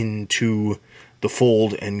him into the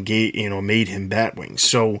fold and made him Batwing.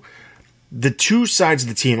 So the two sides of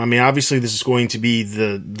the team, I mean, obviously this is going to be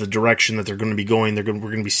the direction that they're going to be going. We're going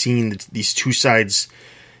to be seeing these two sides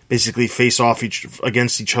basically face off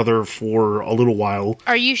against each other for a little while.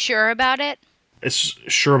 Are you sure about it?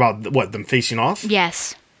 Sure about what, them facing off?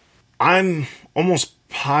 Yes. I'm almost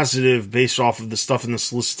positive, based off of the stuff in the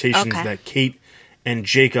solicitations, that Kate and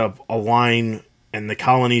Jacob align and the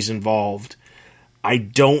colony's involved. I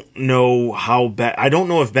don't know I don't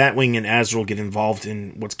know if Batwing and Azrael get involved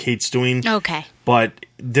in what Kate's doing. Okay. But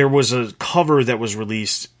there was a cover that was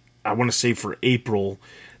released, I want to say for April,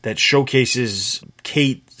 that showcases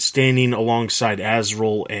Kate standing alongside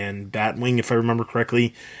Azrael and Batwing, if I remember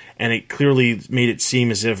correctly. And it clearly made it seem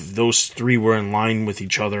as if those three were in line with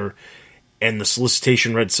each other. And the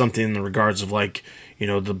solicitation read something in the regards of like, you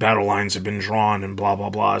know, the battle lines have been drawn and blah, blah,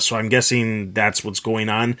 blah. So I'm guessing that's what's going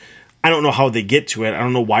on. I don't know how they get to it. I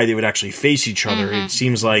don't know why they would actually face each other. Mm-hmm. It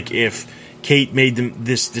seems like if Kate made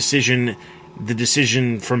this decision, the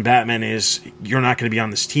decision from Batman is, you're not going to be on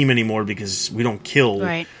this team anymore because we don't kill.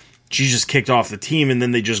 Right. She just kicked off the team, and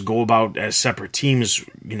then they just go about as separate teams,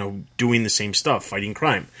 you know, doing the same stuff, fighting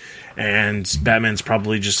crime. And Batman's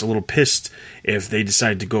probably just a little pissed if they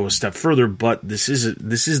decide to go a step further, but this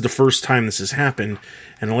is the first time this has happened,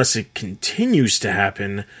 and unless it continues to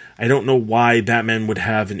happen, I don't know why Batman would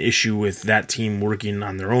have an issue with that team working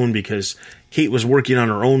on their own, because Kate was working on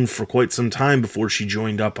her own for quite some time before she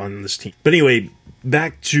joined up on this team. But anyway,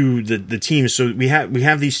 back to the teams. So we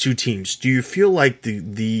have these two teams. Do you feel like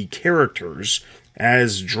the characters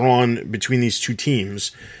as drawn between these two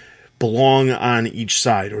teams belong on each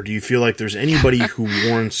side, or do you feel like there's anybody who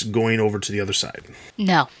warrants going over to the other side?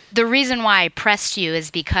 No. The reason why I pressed you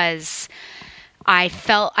is because I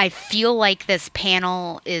feel like this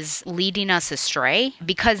panel is leading us astray,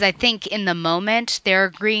 because I think in the moment they're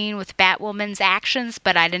agreeing with Batwoman's actions,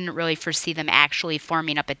 but I didn't really foresee them actually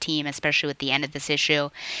forming up a team, especially with the end of this issue.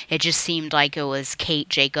 It just seemed like it was Kate,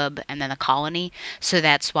 Jacob, and then the colony. So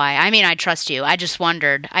that's why, I mean, I trust you. I just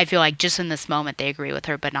wondered. I feel like just in this moment they agree with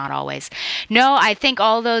her, but not always. No, I think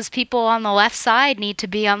all those people on the left side need to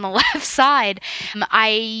be on the left side.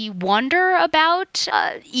 I wonder about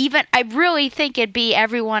I really think it'd be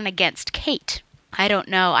everyone against Kate. I don't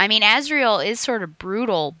know. I mean, Azrael is sort of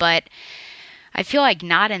brutal, but I feel like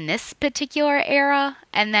not in this particular era.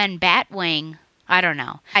 And then Batwing, I don't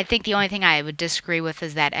know. I think the only thing I would disagree with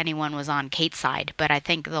is that anyone was on Kate's side, but I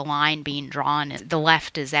think the line being drawn, the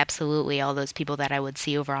left is absolutely all those people that I would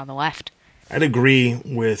see over on the left. I'd agree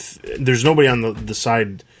with, there's nobody on the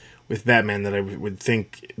side with Batman that I would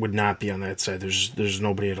think would not be on that side. There's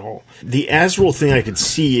nobody at all. The Azrael thing I could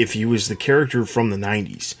see if he was the character from the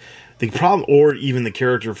 90s. The problem, or even the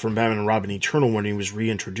character from Batman and Robin Eternal when he was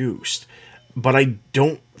reintroduced. But I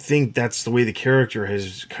don't think that's the way the character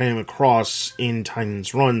has come across in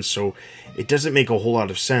Tynion's run, so it doesn't make a whole lot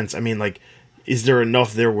of sense. I mean, like, is there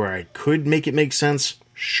enough there where I could make it make sense?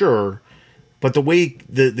 Sure. But the way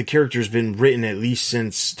the character's been written, at least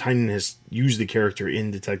since Tynion has used the character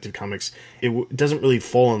in Detective Comics, it doesn't really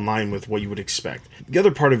fall in line with what you would expect. The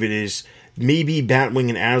other part of it is maybe Batwing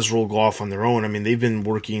and Azrael go off on their own. I mean, they've been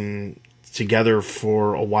working together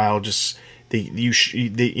for a while. Just they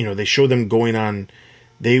show them going on.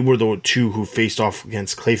 They were the two who faced off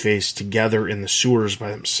against Clayface together in the sewers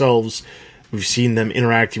by themselves. We've seen them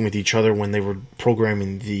interacting with each other when they were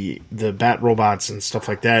programming the bat robots and stuff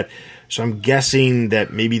like that. So I'm guessing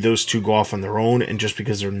that maybe those two go off on their own, and just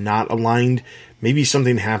because they're not aligned, maybe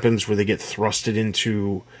something happens where they get thrusted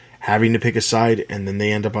into having to pick a side, and then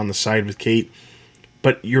they end up on the side with Kate.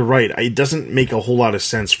 But you're right, it doesn't make a whole lot of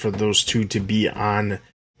sense for those two to be on.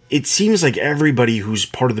 It seems like everybody who's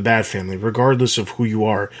part of the Bat family, regardless of who you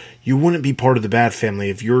are, you wouldn't be part of the Bat family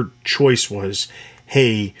if your choice was,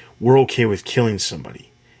 hey, we're okay with killing somebody.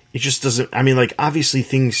 It just doesn't, I mean, like, obviously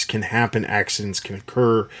things can happen, accidents can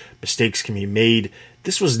occur, mistakes can be made.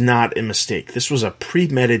 This was not a mistake. This was a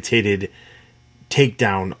premeditated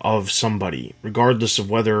takedown of somebody, regardless of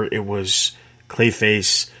whether it was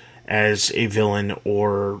Clayface as a villain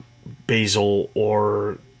or Basil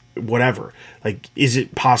or whatever. Like, is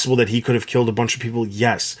it possible that he could have killed a bunch of people?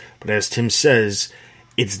 Yes. But as Tim says,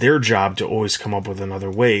 it's their job to always come up with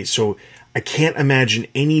another way. So I can't imagine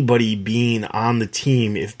anybody being on the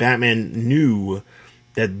team if Batman knew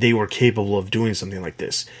that they were capable of doing something like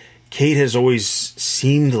this. Kate has always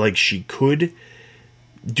seemed like she could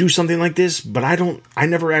do something like this, but I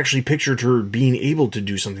never actually pictured her being able to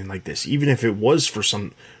do something like this, even if it was for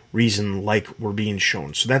some reason like we're being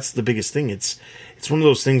shown. So that's the biggest thing. It's one of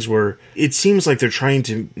those things where it seems like they're trying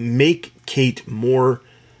to make Kate more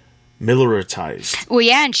militarized. Well,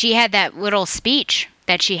 yeah, and she had that little speech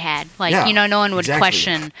that she had. Like, Yeah, no one would exactly.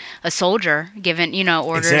 question a soldier given,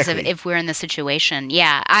 orders Exactly. if we're in the situation.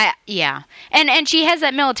 Yeah. And she has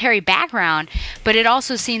that military background, but it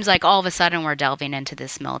also seems like all of a sudden we're delving into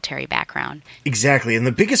this military background. Exactly. And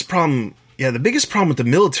the biggest problem with the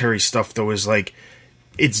military stuff, though, is like,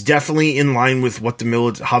 it's definitely in line with what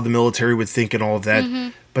how the military would think and all of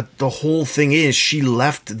that. But the whole thing is, she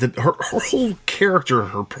left her whole character,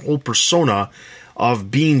 her whole persona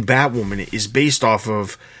of being Batwoman is based off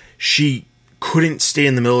of she couldn't stay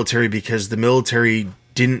in the military because the military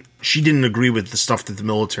she didn't agree with the stuff that the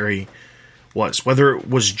military was, whether it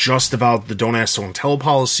was just about the don't ask, don't tell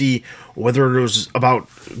policy, or whether it was about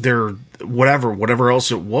their whatever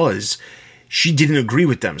else it was. She didn't agree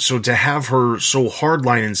with them. So to have her so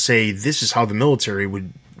hardline and say, this is how the military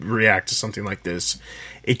would react to something like this,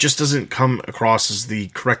 it just doesn't come across as the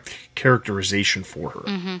correct characterization for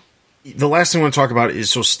her. The last thing I want to talk about is,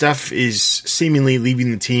 so Steph is seemingly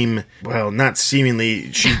leaving the team. Well, not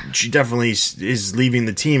seemingly. She definitely is leaving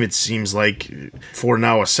the team, it seems like, for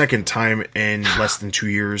now a second time in less than 2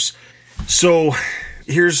 years. So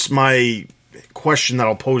here's my question that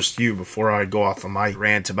I'll pose to you before I go off on my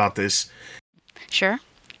rant about this. Sure.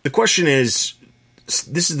 The question is,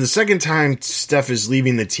 this is the second time Steph is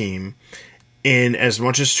leaving the team in as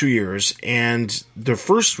much as 2 years, and the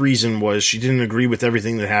first reason was she didn't agree with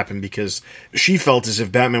everything that happened because she felt as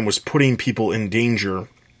if Batman was putting people in danger,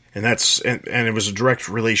 and it was a direct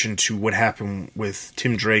relation to what happened with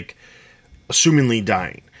Tim Drake assumingly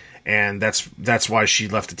dying. And that's why she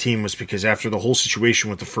left the team, was because after the whole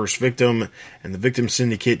situation with the first victim and the victim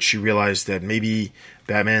syndicate, she realized that maybe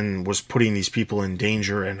Batman was putting these people in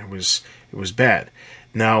danger, and it was bad.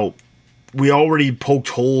 Now, we already poked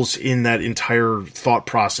holes in that entire thought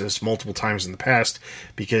process multiple times in the past,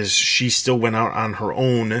 because she still went out on her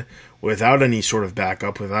own without any sort of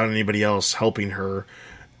backup, without anybody else helping her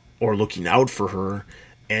or looking out for her,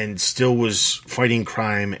 and still was fighting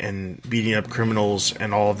crime and beating up criminals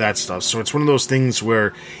and all of that stuff. So it's one of those things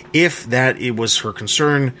where, if it was her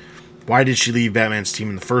concern, why did she leave Batman's team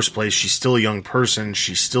in the first place? She's still a young person.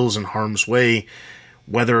 She still is in harm's way,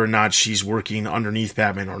 whether or not she's working underneath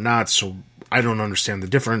Batman or not. So I don't understand the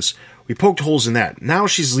difference. We poked holes in that. Now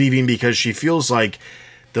she's leaving because she feels like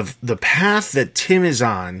the path that Tim is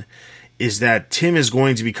on is that Tim is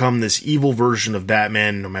going to become this evil version of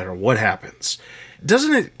Batman no matter what happens.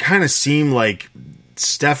 Doesn't it kind of seem like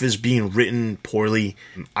Steph is being written poorly?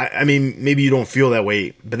 I mean, maybe you don't feel that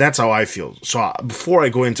way, but that's how I feel. So before I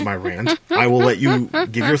go into my rant, I will let you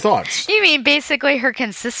give your thoughts. You mean basically her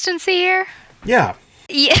consistency here? Yeah.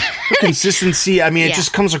 Yeah. Her consistency, I mean, it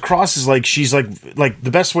just comes across as like she's like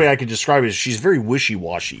the best way I could describe it is she's very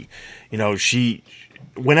wishy-washy.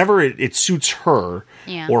 Whenever it suits her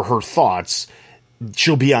or her thoughts,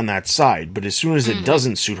 she'll be on that side. But as soon as it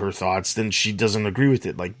doesn't suit her thoughts, then she doesn't agree with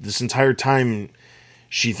it. Like, this entire time,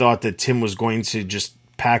 she thought that Tim was going to just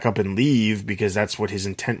pack up and leave because that's what his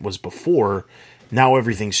intent was before. Now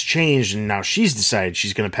everything's changed, and now she's decided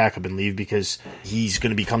she's going to pack up and leave because he's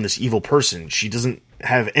going to become this evil person. She doesn't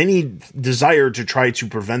have any desire to try to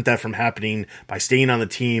prevent that from happening by staying on the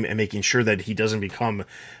team and making sure that he doesn't become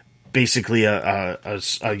basically a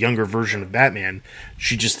younger version of Batman.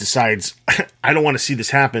 She just decides, I don't want to see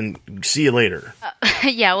this happen. See you later.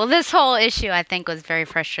 Yeah, well, this whole issue, I think, was very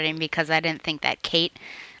frustrating because I didn't think that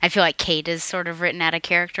I feel like Kate is sort of written out of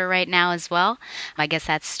character right now as well. I guess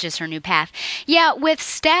that's just her new path. Yeah, with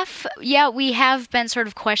Steph, we have been sort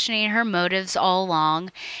of questioning her motives all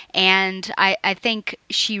along. And I think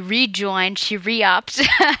she re-upped,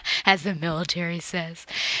 as the military says,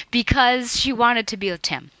 because she wanted to be with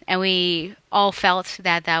Tim. And we all felt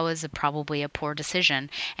that was probably a poor decision.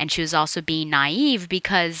 And she was also being naive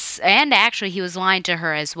and actually he was lying to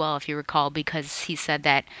her as well, if you recall, because he said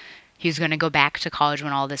that he was going to go back to college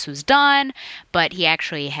when all this was done, but he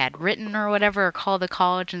actually had written or whatever, or called the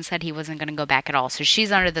college and said he wasn't going to go back at all. So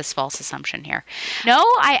she's under this false assumption here. No,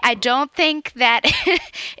 I don't think that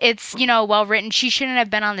it's, well written. She shouldn't have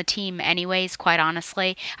been on the team anyways, quite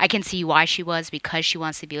honestly. I can see why she was, because she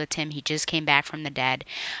wants to be with Tim. He just came back from the dead.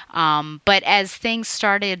 But as things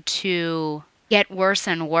started to get worse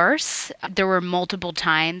and worse, there were multiple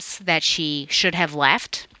times that she should have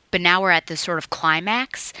left. But now we're at this sort of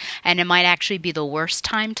climax, and it might actually be the worst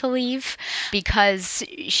time to leave, because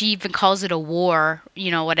she even calls it a war,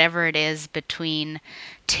 whatever it is, between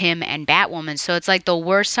Tim and Batwoman. So it's like the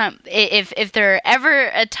worst time. If there ever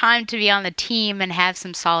a time to be on the team and have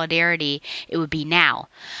some solidarity, it would be now.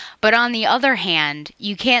 But on the other hand,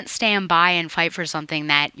 you can't stand by and fight for something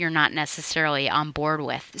that you're not necessarily on board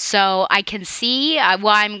with. So I can see,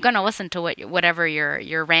 I'm going to listen to whatever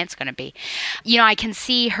your rant's going to be. I can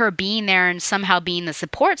see her being there and somehow being the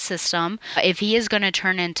support system if he is going to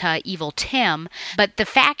turn into evil Tim. But the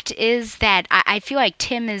fact is that I feel like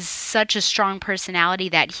Tim is such a strong personality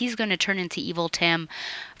that he's going to turn into evil Tim,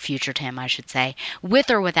 future Tim, I should say,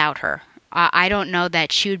 with or without her. I don't know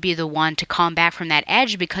that she would be the one to come back from that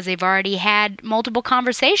edge because they've already had multiple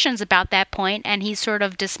conversations about that point and he sort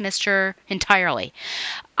of dismissed her entirely.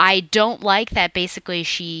 I don't like that basically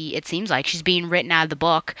it seems like she's being written out of the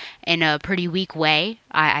book in a pretty weak way.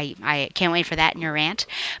 I can't wait for that in your rant.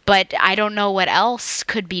 But I don't know what else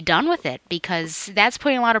could be done with it because that's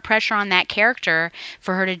putting a lot of pressure on that character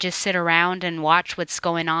for her to just sit around and watch what's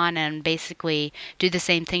going on and basically do the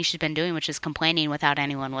same thing she's been doing, which is complaining without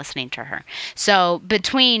anyone listening to her. So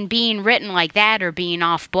between being written like that or being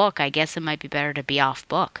off book, I guess it might be better to be off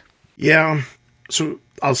book. Yeah. So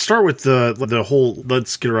I'll start with the whole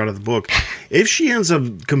let's get her out of the book. If she ends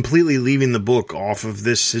up completely leaving the book off of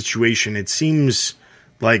this situation, it seems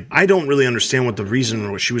like I don't really understand what the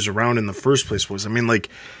reason she was around in the first place was. I mean, like,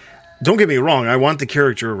 don't get me wrong. I want the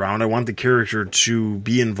character around. I want the character to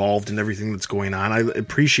be involved in everything that's going on. I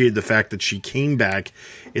appreciate the fact that she came back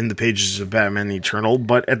in the pages of Batman Eternal,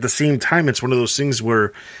 but at the same time, it's one of those things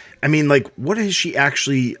where, I mean, like, what has she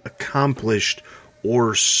actually accomplished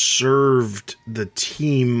or served the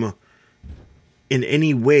team in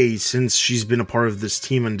any way since she's been a part of this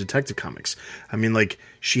team on Detective Comics? I mean, like,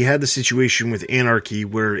 she had the situation with Anarchy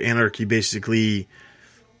where Anarchy basically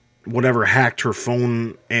hacked her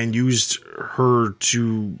phone and used her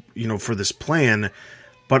to, for this plan.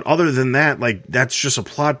 But other than that, like, that's just a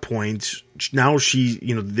plot point. Now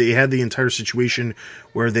they had the entire situation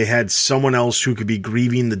where they had someone else who could be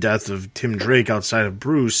grieving the death of Tim Drake outside of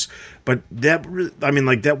Bruce. But that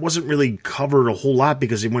wasn't really covered a whole lot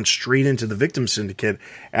because they went straight into the Victim Syndicate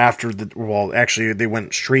they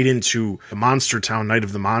went straight into the Monster Town Night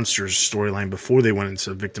of the Monsters storyline before they went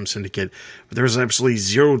into the Victim Syndicate. But there was absolutely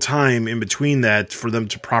zero time in between that for them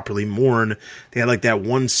to properly mourn. They had like that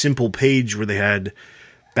one simple page where they had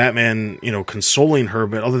Batman, consoling her,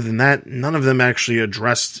 but other than that, none of them actually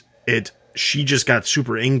addressed it. She just got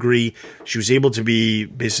super angry. She was able to be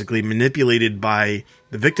basically manipulated by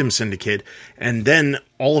the Victim Syndicate, and then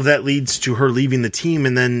all of that leads to her leaving the team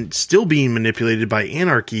and then still being manipulated by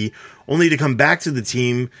Anarchy, only to come back to the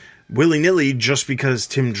team willy-nilly just because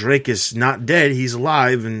Tim Drake is not dead, he's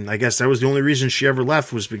alive, and I guess that was the only reason she ever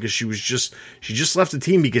left was because she just left the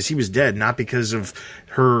team because he was dead, not because of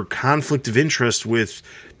her conflict of interest with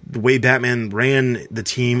the way Batman ran the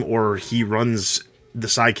team or he runs the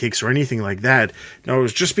sidekicks or anything like that. No, it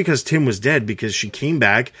was just because Tim was dead, because she came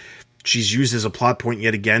back. She's used as a plot point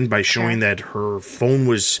yet again by showing that her phone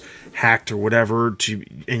was hacked or whatever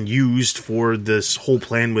and used for this whole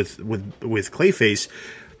plan with Clayface.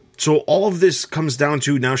 So all of this comes down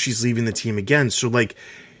to now she's leaving the team again. So, like,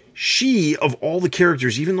 she, of all the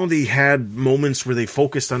characters, even though they had moments where they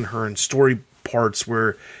focused on her and story parts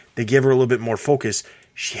where they gave her a little bit more focus,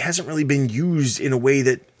 she hasn't really been used in a way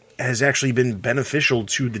that has actually been beneficial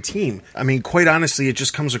to the team. I mean, quite honestly, it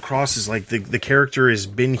just comes across as like the character has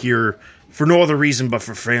been here for no other reason but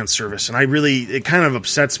for fan service. And it kind of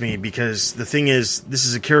upsets me because the thing is, this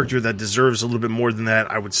is a character that deserves a little bit more than that.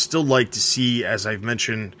 I would still like to see, as I've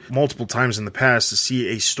mentioned multiple times in the past, to see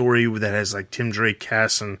a story that has like Tim Drake,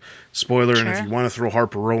 Cass, and spoiler. Sure. And if you want to throw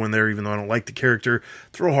Harper Row in there, even though I don't like the character,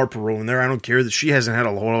 throw Harper Row in there. I don't care that she hasn't had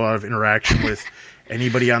a whole lot of interaction with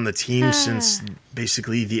anybody on the team since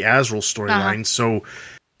basically the Azrael storyline. So,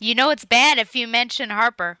 it's bad if you mention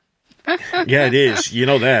Harper. Yeah, it is. You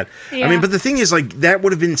know that. Yeah. I mean, but the thing is, like, that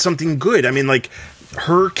would have been something good. I mean, like,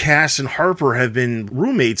 her, Cass, and Harper have been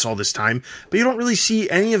roommates all this time, but you don't really see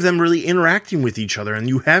any of them really interacting with each other, and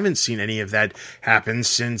you haven't seen any of that happen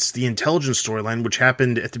since the Intelligence storyline, which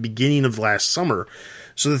happened at the beginning of last summer.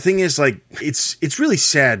 So the thing is, like, it's really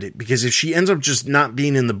sad, because if she ends up just not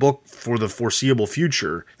being in the book for the foreseeable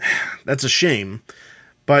future, that's a shame.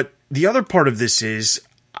 But the other part of this is,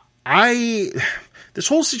 this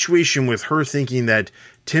whole situation with her thinking that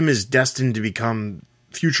Tim is destined to become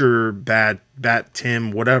future Bat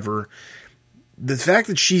Tim, whatever, the fact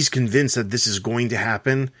that she's convinced that this is going to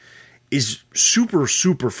happen is super,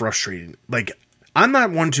 super frustrating. Like, I'm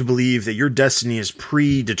not one to believe that your destiny is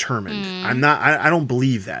predetermined. I don't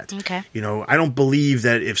believe that. Okay. I don't believe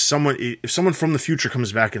that if someone from the future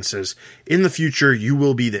comes back and says, in the future, you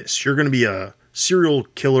will be this. You're going to be a serial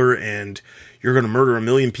killer and you're going to murder a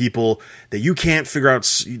million people, that you can't figure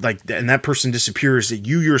out, like, and that person disappears, that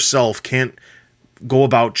you yourself can't go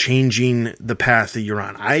about changing the path that you're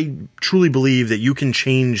on. I truly believe that you can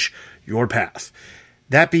change your path.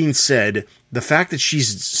 That being said, the fact that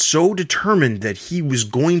she's so determined that he was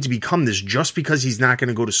going to become this just because he's not going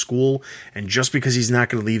to go to school and just because he's not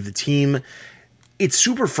going to leave the team, it's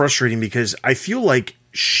super frustrating because I feel like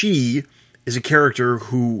she is a character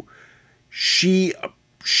who she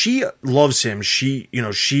loves him. She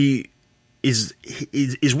is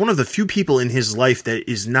one of the few people in his life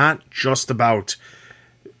that is not just about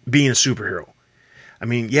being a superhero. I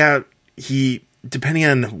mean, yeah, depending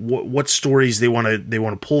on what stories they want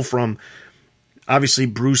to pull from, obviously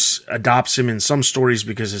Bruce adopts him in some stories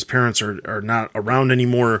because his parents are not around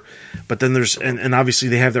anymore. But then there's and obviously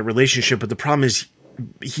they have that relationship. But the problem is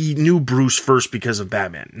he knew Bruce first because of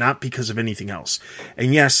Batman, not because of anything else.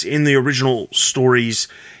 And yes, in the original stories,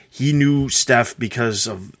 he knew Steph because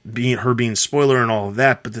of being spoiler and all of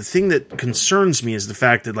that. But the thing that concerns me is the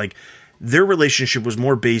fact that, like, their relationship was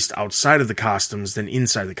more based outside of the costumes than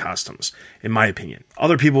inside the costumes, in my opinion.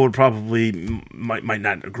 Other people would probably might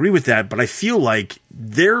not agree with that, but I feel like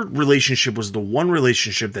their relationship was the one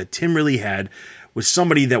relationship that Tim really had with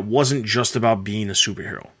somebody that wasn't just about being a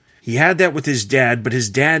superhero. He had that with his dad, but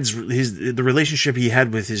the relationship he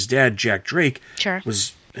had with his dad, Jack Drake, sure,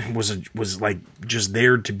 was like just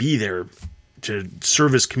there to be there to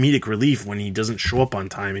serve as comedic relief when he doesn't show up on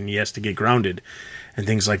time and he has to get grounded and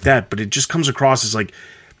things like that. But it just comes across as like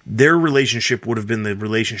their relationship would have been the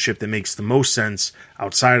relationship that makes the most sense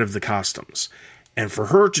outside of the costumes. And for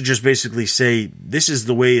her to just basically say, this is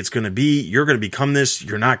the way it's going to be, you're going to become this,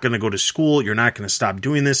 you're not going to go to school, you're not going to stop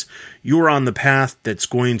doing this, you're on the path that's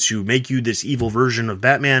going to make you this evil version of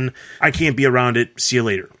Batman, I can't be around it, see you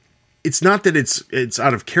later. It's not that it's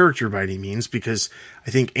out of character by any means, because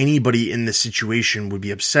I think anybody in this situation would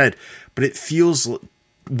be upset, but it feels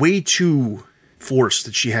way too forced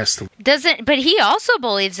that she has to. But he also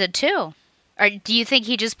believes it too. Or do you think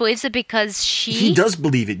he just believes it because she... He does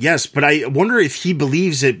believe it, yes, but I wonder if he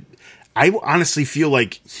believes it. I honestly feel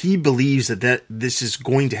like he believes that this is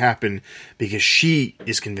going to happen because she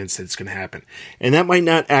is convinced that it's going to happen. And that might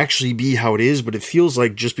not actually be how it is, but it feels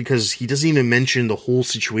like just because he doesn't even mention the whole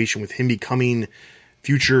situation with him becoming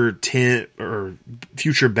future Tim or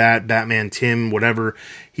future Batman Tim, whatever.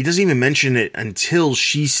 He doesn't even mention it until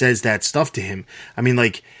she says that stuff to him. I mean,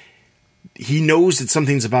 like, he knows that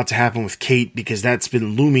something's about to happen with Kate because that's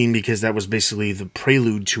been looming, because that was basically the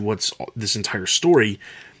prelude to what's this entire story,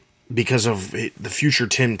 because of the future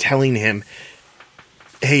Tim telling him,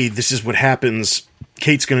 hey, this is what happens.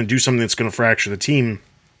 Kate's going to do something that's going to fracture the team.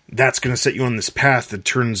 That's going to set you on this path that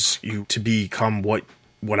turns you to become what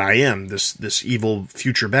I am, this evil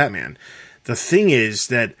future Batman. The thing is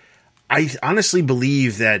that I honestly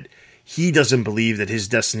believe that he doesn't believe that his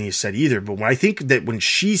destiny is set either. But I think that when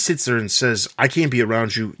she sits there and says, I can't be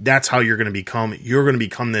around you, that's how you're going to become. You're going to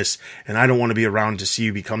become this, and I don't want to be around to see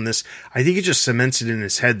you become this. I think it just cements it in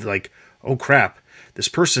his head like, oh crap, this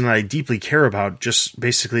person I deeply care about just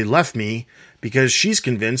basically left me because she's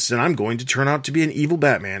convinced that I'm going to turn out to be an evil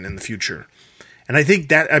Batman in the future. And I think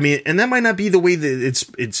that, I mean, and that might not be the way that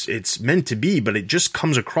it's meant to be, but it just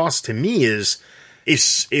comes across to me as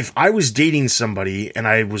if I was dating somebody and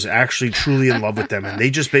I was actually truly in love with them and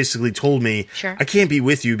they just basically told me, sure, I can't be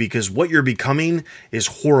with you because what you're becoming is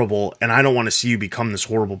horrible and I don't want to see you become this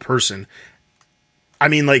horrible person. I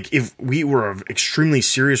mean, like, if we were an extremely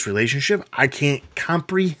serious relationship, I can't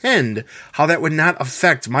comprehend how that would not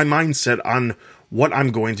affect my mindset on what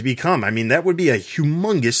I'm going to become. I mean, that would be a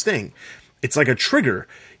humongous thing. It's like a trigger.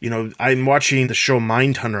 You know, I'm watching the show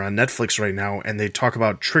Mindhunter on Netflix right now, and they talk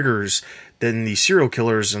about triggers than the serial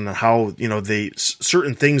killers and how, you know,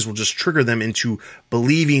 certain things will just trigger them into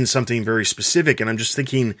believing something very specific. And I'm just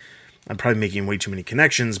thinking, I'm probably making way too many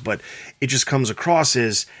connections, but it just comes across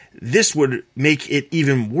as this would make it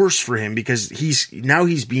even worse for him because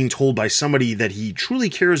he's being told by somebody that he truly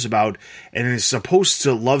cares about and is supposed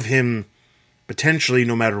to love him potentially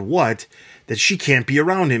no matter what, that she can't be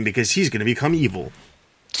around him because he's going to become evil.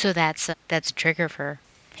 So that's a trigger for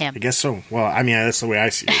him. I guess so. Well, I mean, that's the way I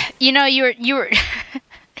see it. You know, you were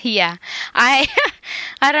yeah.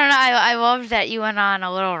 I don't know. I love that you went on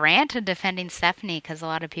a little rant in defending Stephanie, because a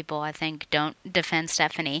lot of people, I think, don't defend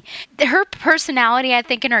Stephanie. Her personality, I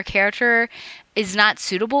think, and her character is not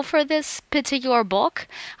suitable for this particular book.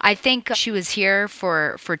 I think she was here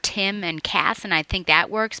for Tim and Cass, and I think that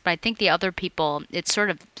works, but I think the other people, it's sort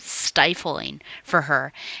of stifling for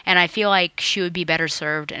her. And I feel like she would be better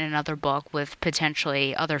served in another book with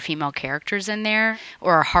potentially other female characters in there,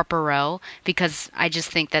 or Harper Row, because I just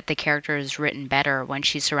think that the character is written better when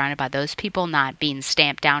she's surrounded by those people, not being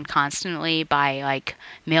stamped down constantly by, like,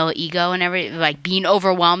 male ego and everything, like, being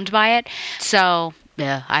overwhelmed by it. So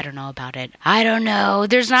yeah, I don't know about it. I don't know.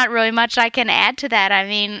 There's not really much I can add to that. I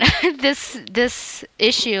mean, this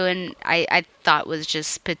issue, and I thought was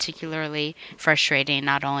just particularly frustrating,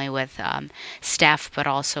 not only with Steph, but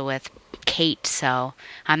also with Kate. So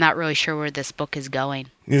I'm not really sure where this book is going.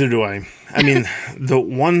 Neither do I. I mean, the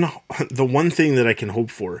one thing that I can hope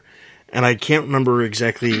for, and I can't remember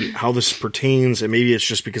exactly how this pertains, and maybe it's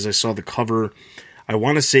just because I saw the cover. I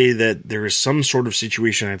want to say that there is some sort of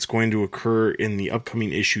situation that's going to occur in the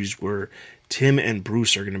upcoming issues where Tim and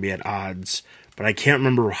Bruce are going to be at odds, but I can't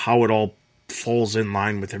remember how it all falls in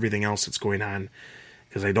line with everything else that's going on,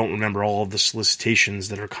 because I don't remember all of the solicitations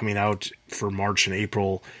that are coming out for March and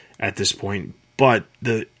April at this point. But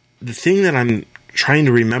the thing that I'm trying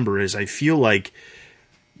to remember is I feel like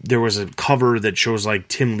there was a cover that shows like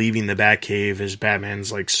Tim leaving the Batcave as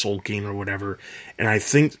Batman's like sulking or whatever. And I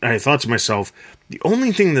thought to myself, the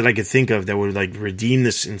only thing that I could think of that would like redeem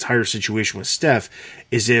this entire situation with Steph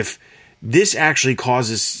is if this actually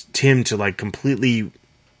causes Tim to like completely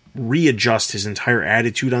readjust his entire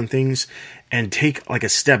attitude on things and take like a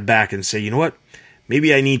step back and say, you know what?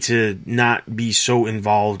 Maybe I need to not be so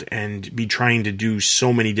involved and be trying to do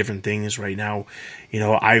so many different things right now. You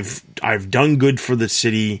know, I've done good for the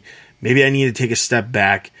city. Maybe I need to take a step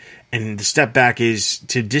back. And the step back is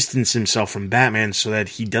to distance himself from Batman so that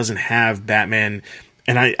he doesn't have Batman.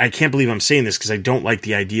 And I can't believe I'm saying this because I don't like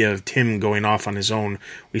the idea of Tim going off on his own.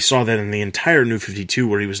 We saw that in the entire New 52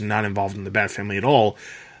 where he was not involved in the Bat family at all.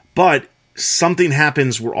 But something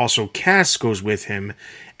happens where also Cass goes with him.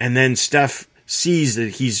 And then Steph sees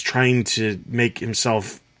that he's trying to make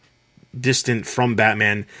himself distant from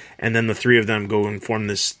Batman, and then the three of them go and form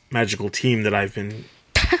this magical team that I've been,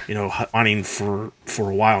 wanting for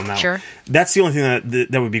a while now. Sure. That's the only thing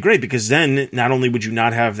that would be great, because then not only would you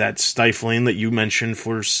not have that stifling that you mentioned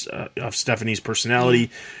of Stephanie's personality,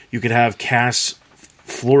 you could have Cass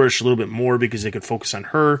flourish a little bit more because they could focus on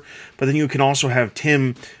her, but then you can also have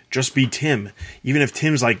Tim just be Tim. Even if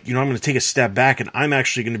Tim's like, I'm going to take a step back and I'm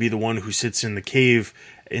actually going to be the one who sits in the cave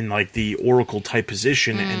in like the Oracle type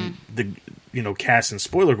position, and the Cass and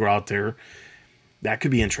Spoiler go out there. That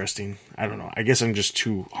could be interesting. I don't know. I guess I'm just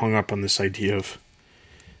too hung up on this idea of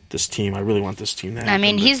this team. I really want this team to happen. I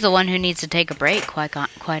mean, he's the one who needs to take a break,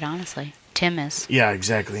 quite honestly. Tim is. Yeah,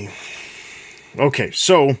 exactly. Okay,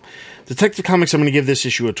 so Detective Comics, I'm going to give this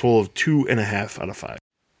issue a total of 2.5 out of 5.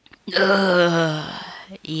 Ugh.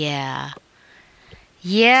 Yeah.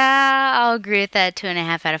 Yeah, I'll agree with that.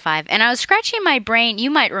 2.5 out of 5. And I was scratching my brain. You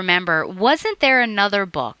might remember, wasn't there another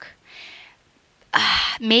book,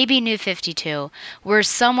 maybe New 52, where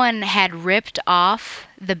someone had ripped off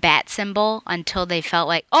the bat symbol until they felt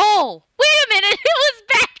like, oh, wait a minute, it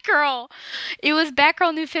was Batgirl. It was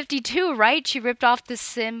Batgirl New 52, right? She ripped off the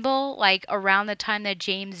symbol like around the time that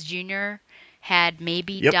James Jr. had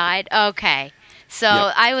maybe died. Okay. So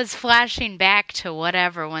I was flashing back to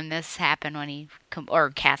whatever when this happened, when he, or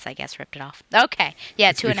Cass, I guess, ripped it off. Okay.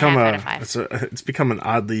 Yeah, 2.5 out of 5. It's become an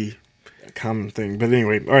oddly common thing. But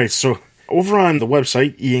anyway, all right, so over on the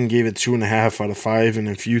website, Ian gave it 2.5 out of 5. And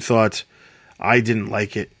if you thought I didn't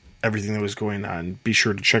like it, everything that was going on, be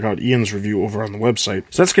sure to check out Ian's review over on the website.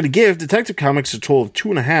 So that's going to give Detective Comics a total of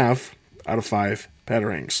 2.5 out of 5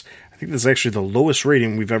 Batarangs. I think that's actually the lowest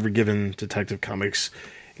rating we've ever given Detective Comics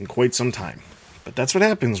in quite some time. But that's what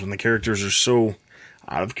happens when the characters are so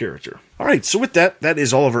out of character. All right, so with that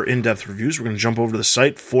is all of our in-depth reviews. We're going to jump over to the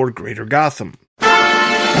site for Greater Gotham.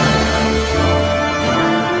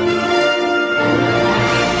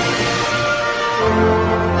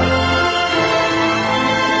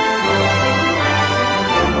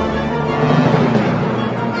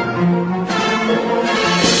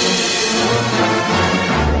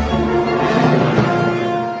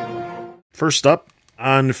 First up,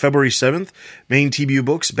 on February 7th, main TBU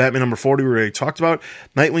books, Batman number 40, we already talked about.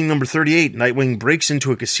 Nightwing number 38, Nightwing breaks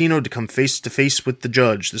into a casino to come face-to-face with the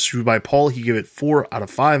judge. This is by Paul. He gave it 4 out of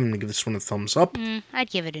 5. I'm going to give this one a thumbs up. I'd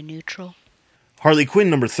give it a neutral. Harley Quinn,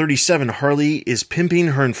 number 37. Harley is pimping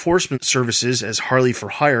her enforcement services as Harley for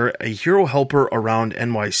Hire, a hero helper around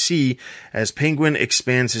NYC, as Penguin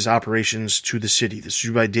expands his operations to the city. This is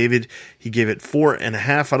by David. He gave it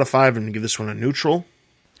 4.5 out of 5. I'm going to give this one a neutral.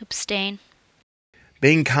 Abstain.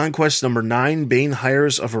 Bane Conquest, number 9. Bane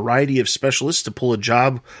hires a variety of specialists to pull a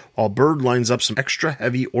job while Bird lines up some extra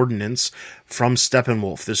heavy ordnance from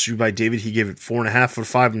Steppenwolf. This is by David. He gave it 4.5 out of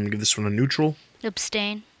 5. I'm going to give this one a neutral.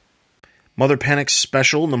 Abstain. Mother Panic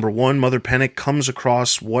Special, number 1. Mother Panic comes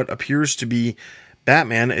across what appears to be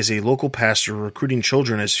Batman as a local pastor recruiting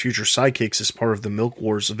children as future sidekicks as part of the Milk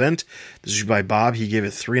Wars event. This is by Bob. He gave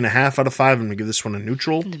it 3.5 out of 5. I'm going to give this one a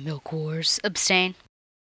neutral. The Milk Wars. Abstain.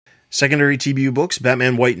 Secondary TBU books,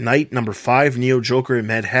 Batman White Knight, number 5. Neo, Joker, and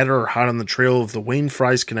Mad Hatter are hot on the trail of the Wayne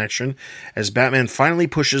Fries connection as Batman finally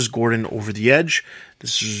pushes Gordon over the edge.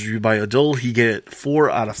 This is reviewed by Adil. He gave it 4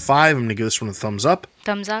 out of 5. I'm going to give this one a thumbs up.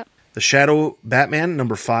 Thumbs up. The Shadow Batman,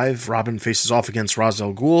 number 5. Robin faces off against Ra's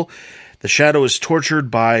al Ghul. The Shadow is tortured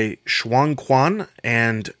by Shuang Quan,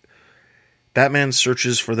 and Batman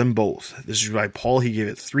searches for them both. This is by Paul. He gave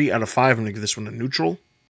it 3 out of 5. I'm going to give this one a neutral.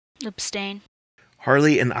 Abstain.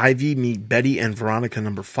 Harley and Ivy meet Betty and Veronica,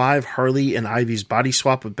 number 5. Harley and Ivy's body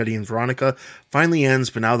swap with Betty and Veronica finally ends,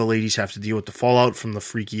 but now the ladies have to deal with the fallout from the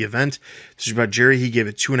freaky event. This is about Jerry. He gave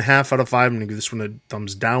it 2.5 out of 5. I'm going to give this one a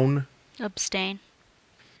thumbs down. Abstain.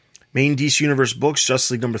 Main DC Universe books,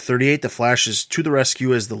 Justice League number 38. The Flash is to the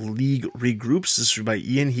rescue as the League regroups. This is by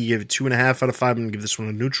Ian. He gave it 2.5 out of 5. I'm going to give this one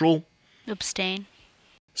a neutral. Abstain.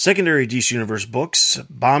 Secondary DC Universe books,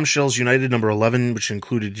 Bombshells United number 11, which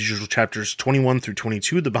included digital chapters 21 through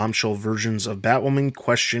 22. The Bombshell versions of Batwoman,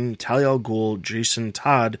 Question, Talia al Ghul, Jason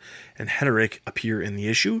Todd, and Hederick appear in the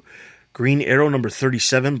issue. Green Arrow number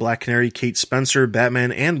 37, Black Canary, Kate Spencer,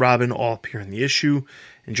 Batman, and Robin all appear in the issue.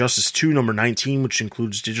 Injustice 2 number 19, which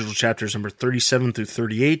includes digital chapters number 37 through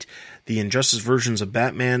 38. The Injustice versions of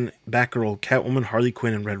Batman, Batgirl, Catwoman, Harley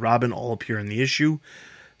Quinn, and Red Robin all appear in the issue.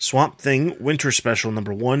 Swamp Thing Winter Special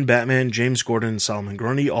number 1, Batman, James Gordon, and Solomon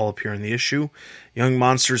Grundy all appear in the issue. Young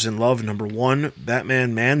Monsters in Love number 1,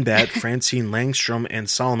 Batman, Man-Bat, Francine Langstrom, and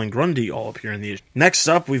Solomon Grundy all appear in the issue. Next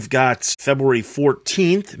up, we've got February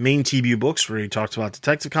 14th, main TBU books, where he talked about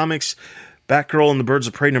Detective Comics. Batgirl and the Birds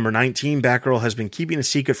of Prey number 19. Batgirl has been keeping a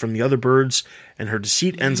secret from the other birds, and her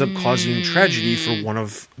deceit ends up causing tragedy for one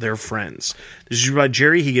of their friends. This is by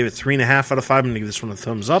Jerry. He gave it 3.5 out of 5. I'm going to give this one a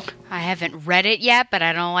thumbs up. I haven't read it yet, but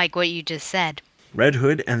I don't like what you just said. Red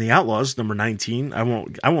Hood and the Outlaws, number 19. I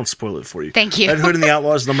won't spoil it for you. Thank you. Red Hood and the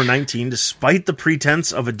Outlaws, number 19. Despite the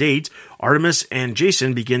pretense of a date, Artemis and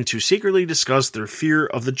Jason begin to secretly discuss their fear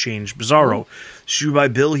of the changed Bizarro. Shoe by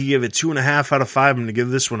Bill, he gave it 2.5 out of 5. I'm going to give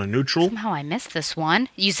this one a neutral. Somehow I missed this one.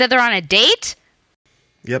 You said they're on a date?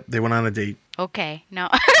 Yep, they went on a date. Okay, no.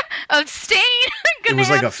 Abstain! It was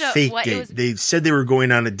like a fake date. They said they were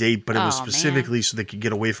going on a date, but it was specifically so they could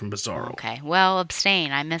get away from Bizarro. Okay, well,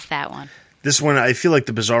 abstain. I missed that one. This one, I feel like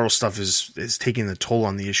the Bizarro stuff is taking the toll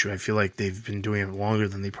on the issue. I feel like they've been doing it longer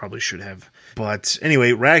than they probably should have. But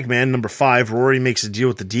anyway, Ragman, number 5. Rory makes a deal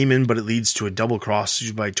with the demon, but it leads to a double cross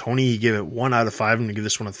used by Tony. He gave it 1 out of 5. I'm going to give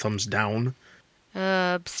this one a thumbs down.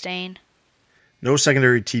 Abstain. No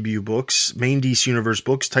secondary TBU books. Main DC Universe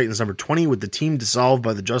books, Titans number 20. With the team dissolved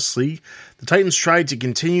by the Justice League, the Titans tried to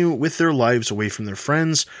continue with their lives away from their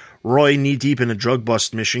friends. Roy, knee-deep in a drug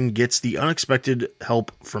bust mission, gets the unexpected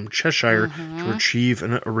help from Cheshire to retrieve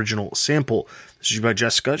an original sample. This is by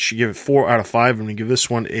Jessica. She gave it 4 out of 5. I'm going to give this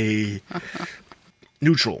one a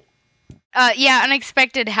neutral. Yeah,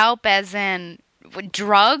 unexpected help as in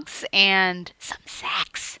drugs and some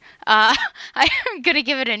sex. I'm going to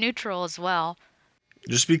give it a neutral as well.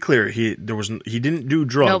 Just to be clear, he didn't do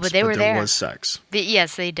drugs, no, but there was sex.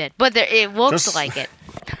 Yes, they did. But it looked like it.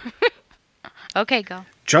 Okay, go.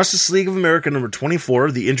 Justice League of America number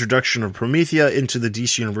 24, the introduction of Promethea into the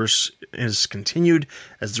DC Universe is continued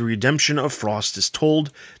as the redemption of Frost is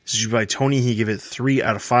told. This is by Tony. He gave it 3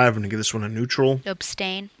 out of 5. I'm going to give this one a neutral.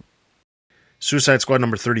 Abstain. Suicide Squad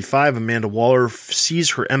number 35, Amanda Waller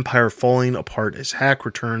sees her empire falling apart as Hack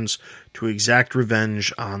returns to exact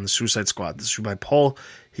revenge on the Suicide Squad. This is by Paul.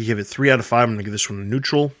 He gave it 3 out of 5. I'm going to give this one a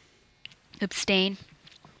neutral. Abstain.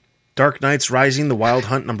 Dark Knights Rising, The Wild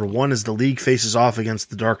Hunt number 1, as the League faces off against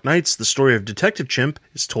the Dark Knights. The story of Detective Chimp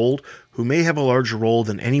is told, who may have a larger role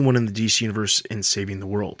than anyone in the DC Universe in saving the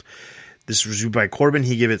world. This was reviewed by Corbin.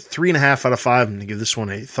 He gave it 3.5 out of 5. I'm going to give this one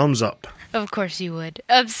a thumbs up. Of course you would.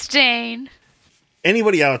 Abstain.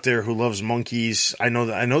 Anybody out there who loves monkeys, I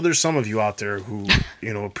know there's some of you out there who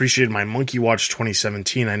appreciated my Monkey Watch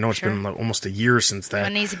 2017. I know it's been almost a year since that.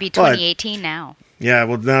 It needs to be 2018 now. Yeah,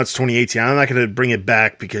 well, now it's 2018. I'm not going to bring it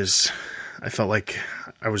back because I felt like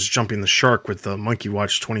I was jumping the shark with the Monkey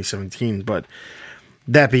Watch 2017. But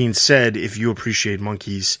that being said, if you appreciate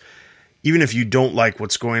monkeys, even if you don't like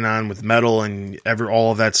what's going on with metal and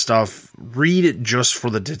all of that stuff, read it just for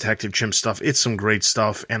the Detective Chimp stuff. It's some great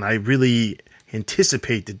stuff, and I really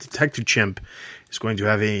anticipate that Detective Chimp is going to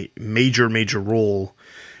have a major, major role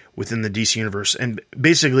within the DC universe. And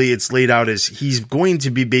basically it's laid out as he's going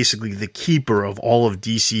to be basically the keeper of all of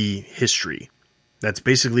DC history. That's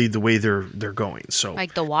basically the way they're going. So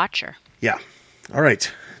Like the Watcher. yeah. All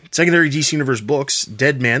right. Secondary DC Universe books,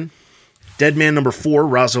 Deadman. Deadman number 4,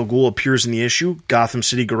 Ra's al Ghul appears in the issue. Gotham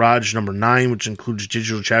City Garage number 9, which includes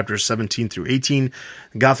digital chapters 17 through 18.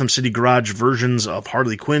 Gotham City Garage versions of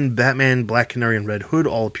Harley Quinn, Batman, Black Canary, and Red Hood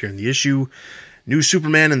all appear in the issue. New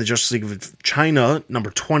Superman and the Justice League of China number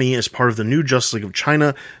 20 as part of the new Justice League of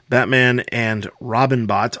China. Batman and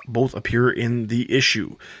Robinbot both appear in the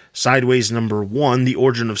issue. Sideways number 1, the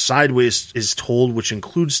origin of Sideways is told, which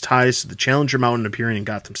includes ties to the Challenger Mountain appearing in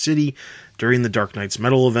Gotham City during the Dark Knight's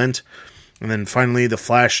Metal event. And then finally, The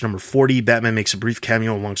Flash number 40, Batman makes a brief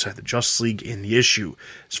cameo alongside the Justice League in the issue.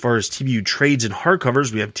 As far as TBU trades and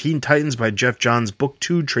hardcovers, we have Teen Titans by Jeff Johns Book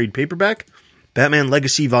 2 trade paperback, Batman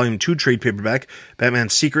Legacy Volume 2 trade paperback, Batman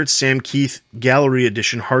Secrets Sam Keith Gallery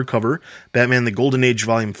Edition hardcover, Batman The Golden Age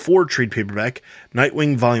Volume 4 trade paperback,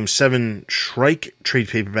 Nightwing Volume 7 Shrike trade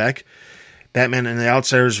paperback, Batman and the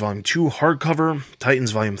Outsiders Volume 2 hardcover,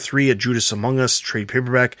 Titans Volume 3 A Judas Among Us trade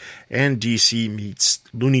paperback, and DC Meets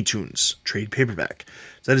Looney Tunes trade paperback.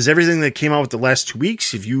 So that is everything that came out with the last 2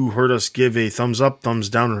 weeks. If you heard us give a thumbs up, thumbs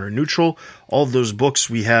down, or a neutral, all of those books,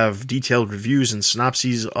 we have detailed reviews and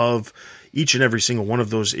synopses of each and every single one of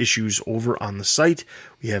those issues over on the site.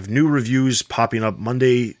 We have new reviews popping up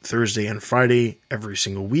Monday, Thursday, and Friday every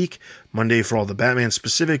single week. Monday for all the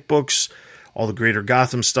Batman-specific books, all the Greater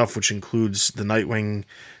Gotham stuff, which includes the Nightwing,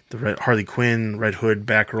 the Harley Quinn, Red Hood,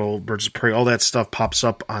 Batgirl, Birds of Prey, all that stuff pops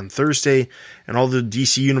up on Thursday. And all the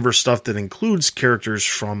DC Universe stuff that includes characters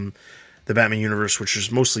from the Batman universe, which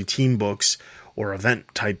is mostly team books or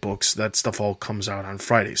event-type books, that stuff all comes out on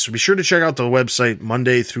Friday. So be sure to check out the website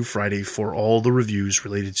Monday through Friday for all the reviews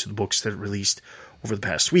related to the books that released over the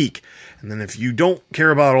past week. And then if you don't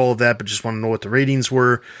care about all of that, but just want to know what the ratings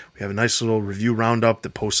were, we have a nice little review roundup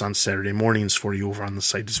that posts on Saturday mornings for you over on the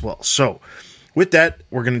site as well. So with that,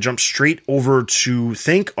 we're going to jump straight over to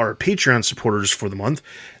thank our Patreon supporters for the month.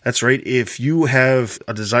 That's right. If you have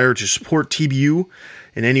a desire to support TBU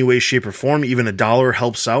in any way, shape, or form, even $1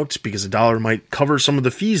 helps out, because $1 might cover some of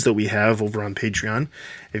the fees that we have over on Patreon.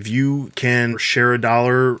 If you can share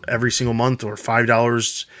 $1 every single month, or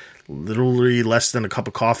 $5, literally less than a cup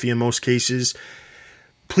of coffee in most cases,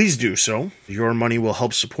 please do so. Your money will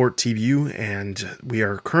help support TBU, and we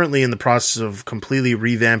are currently in the process of completely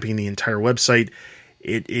revamping the entire website.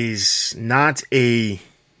 It is not a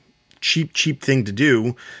cheap thing to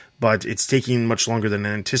do, but it's taking much longer than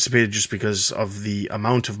anticipated just because of the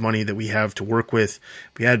amount of money that we have to work with.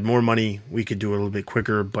 If we had more money, we could do it a little bit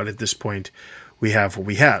quicker, but at this point, we have what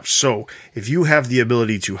we have. So if you have the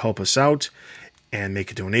ability to help us out and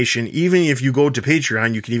make a donation, even if you go to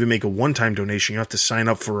Patreon, you can even make a one-time donation. You have to sign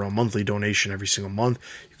up for a monthly donation every single month.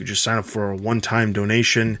 You could just sign up for a one-time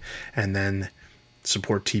donation and then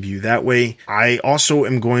support TBU that way. I also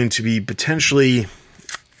am going to be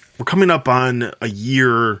we're coming up on a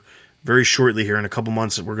year very shortly here in a couple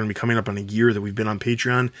months. We're going to be coming up on a year that we've been on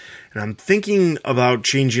Patreon, and I'm thinking about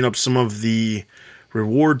changing up some of the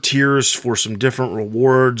reward tiers for some different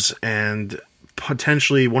rewards, and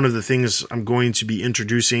potentially one of the things I'm going to be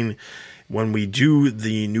introducing when we do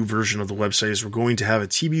the new version of the website is we're going to have a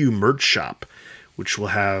TBU merch shop, which will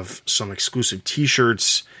have some exclusive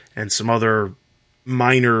t-shirts and some other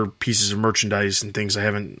minor pieces of merchandise and things. I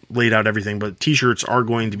haven't laid out everything, but t-shirts are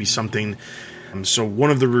going to be something. So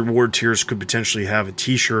one of the reward tiers could potentially have a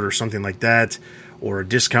t-shirt or something like that, or a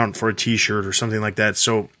discount for a t-shirt or something like that.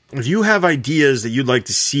 So if you have ideas that you'd like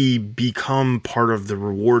to see become part of the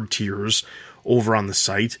reward tiers over on the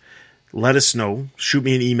site, let us know. Shoot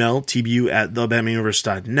me an email,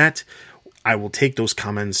 tbu@thebatmanuniverse.net. I will take those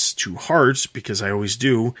comments to heart, because I always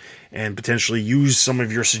do, and potentially use some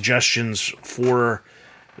of your suggestions for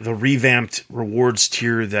the revamped rewards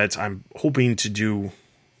tier that I'm hoping to do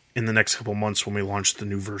in the next couple months when we launch the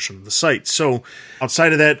new version of the site. So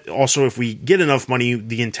outside of that, also, if we get enough money,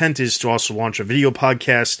 the intent is to also launch a video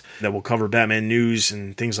podcast that will cover Batman news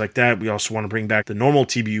and things like that. We also want to bring back the normal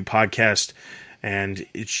TBU podcast, and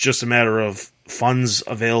it's just a matter of funds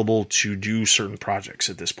available to do certain projects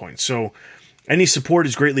at this point. So Any support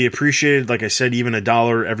is greatly appreciated. Like I said, even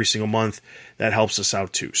 $1 every single month, that helps us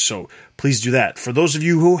out too. So please do that. For those of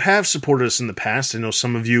you who have supported us in the past, I know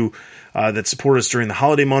some of you that support us during the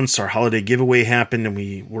holiday months, our holiday giveaway happened and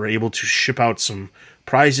we were able to ship out some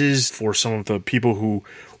prizes for some of the people who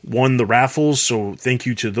won the raffles. So thank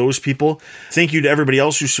you to those people. Thank you to everybody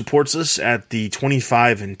else who supports us at the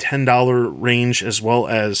 $25 and $10 range, as well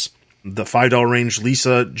as the $5 range.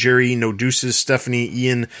 Lisa, Jerry, No Deuces, Stephanie,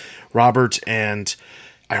 Ian, Robert, and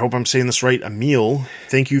I hope I'm saying this right, Emil.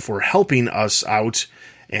 Thank you for helping us out,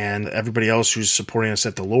 and everybody else who's supporting us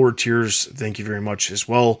at the lower tiers, thank you very much as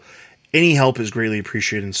well. Any help is greatly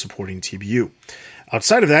appreciated in supporting TBU.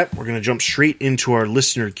 Outside of that, we're going to jump straight into our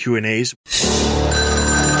listener Q&As.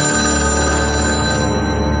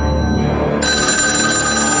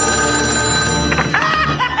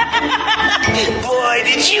 Boy,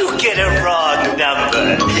 did you get a wrong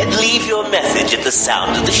number. Leave your message at the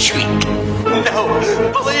sound of the shriek.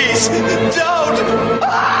 No, please, don't!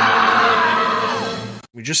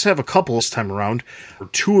 We just have a couple this time around.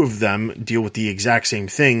 Two of them deal with the exact same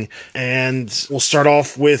thing. And we'll start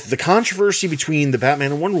off with the controversy between the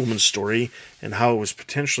Batman and Wonder Woman story and how it was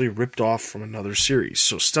potentially ripped off from another series.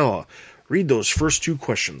 So Stella, read those first two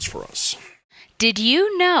questions for us. Did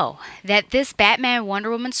you know that this Batman Wonder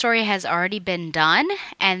Woman story has already been done?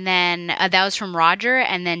 And then that was from Roger,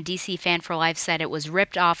 and then DC Fan for Life said it was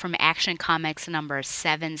ripped off from Action Comics number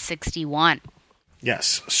 761.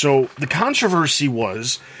 Yes. So the controversy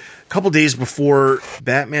was a couple days before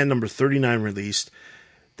Batman number 39 released,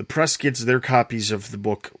 the press gets their copies of the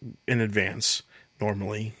book in advance,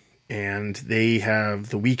 normally, and they have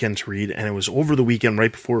the weekend to read, and it was over the weekend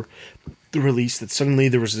right before the release that suddenly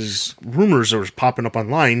there was these rumors that was popping up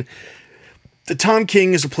online that Tom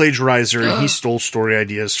King is a plagiarizer and he stole story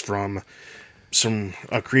ideas from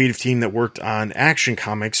a creative team that worked on Action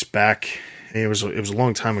Comics back. It was a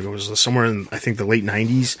long time ago. It was somewhere in, I think, the late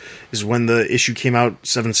 90s is when the issue came out,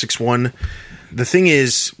 761. The thing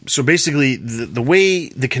is, so basically the way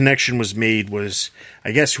the connection was made was,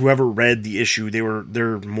 I guess whoever read the issue,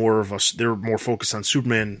 they're more focused on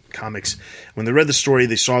Superman comics. When they read the story,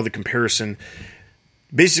 they saw the comparison.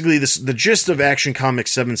 Basically, the gist of Action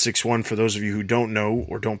Comics 761, for those of you who don't know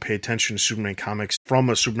or don't pay attention to Superman comics, from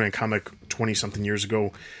a Superman comic 20-something years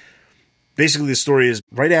ago, basically the story is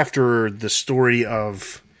right after the story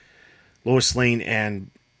of Lois Lane and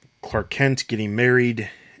Clark Kent getting married,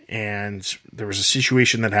 and there was a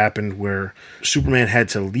situation that happened where Superman had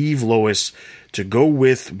to leave Lois to go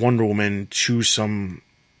with Wonder Woman to some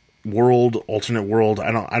alternate world.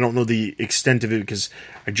 I don't know the extent of it because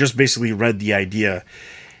I just basically read the idea.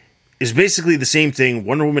 It's basically the same thing.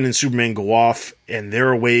 Wonder Woman and Superman go off and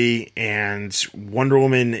they're away, and Wonder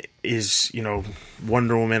Woman is,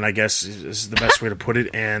 Wonder Woman, I guess is the best way to put it,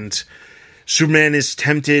 and Superman is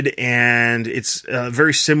tempted, and it's a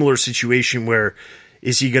very similar situation where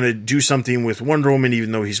is he going to do something with Wonder Woman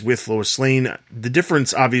even though he's with Lois Lane? The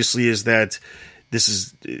difference, obviously, is that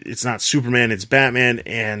it's not Superman, it's Batman,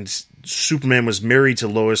 and Superman was married to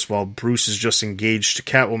Lois while Bruce is just engaged to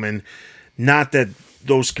Catwoman. Not that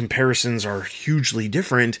those comparisons are hugely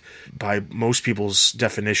different by most people's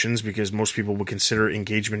definitions, because most people would consider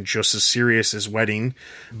engagement just as serious as wedding,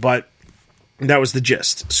 but that was the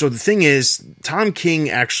gist. So the thing is, Tom King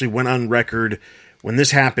actually went on record when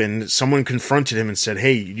this happened. Someone confronted him and said,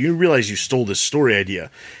 "Hey, you realize you stole this story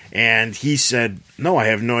idea?" And he said, "No, I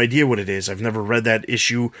have no idea what it is. I've never read that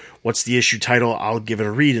issue. What's the issue title? I'll give it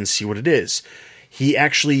a read and see what it is." He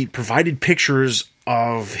actually provided pictures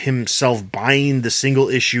of himself buying the single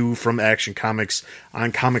issue from Action Comics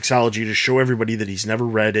on Comixology to show everybody that he's never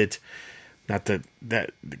read it. Not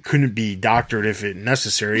that couldn't be doctored if it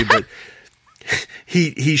necessary, but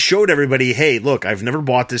he showed everybody, "Hey, look, I've never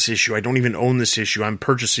bought this issue. I don't even own this issue. I'm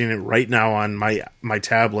purchasing it right now on my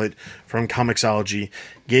tablet from Comixology."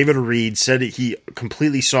 Gave it a read, said he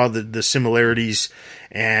completely saw the similarities,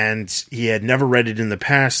 and he had never read it in the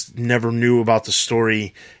past, never knew about the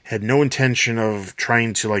story, had no intention of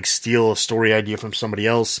trying to steal a story idea from somebody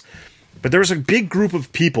else. But there was a big group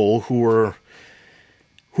of people who were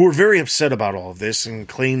very upset about all of this and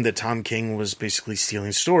claimed that Tom King was basically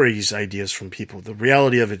stealing stories ideas from people. The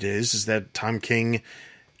reality of it is that Tom King,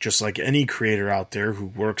 just like any creator out there who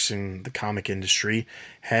works in the comic industry,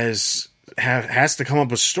 has to come up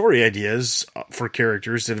with story ideas for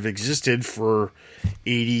characters that have existed for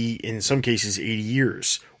 80, in some cases 80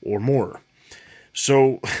 years or more.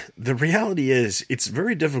 So the reality is it's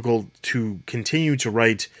very difficult to continue to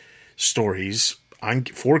write stories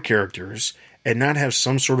for characters and not have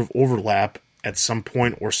some sort of overlap at some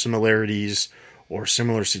point, or similarities or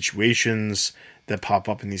similar situations that pop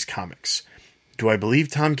up in these comics. Do I believe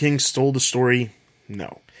Tom King stole the story?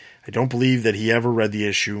 No. I don't believe that he ever read the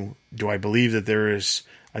issue. Do I believe that there is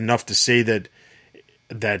enough to say that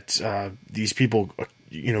these people,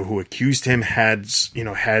 who accused him had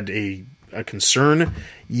a concern?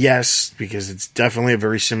 Yes, because it's definitely a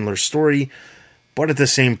very similar story. But at the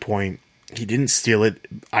same point, he didn't steal it.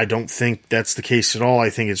 I don't think that's the case at all. I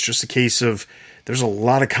think it's just a case of there's a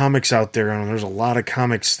lot of comics out there, and there's a lot of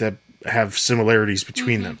comics that have similarities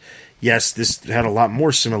between them. Yes, this had a lot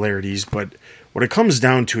more similarities, but what it comes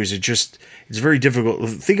down to is it's very difficult.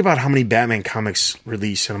 Think about how many Batman comics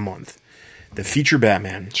release in a month that feature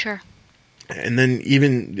Batman. Sure. And then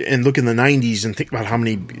and look in the 90s and think about how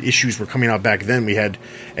many issues were coming out back then. We had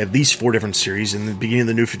at least 4 different series. In the beginning of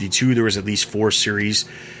the New 52, there was at least 4 series.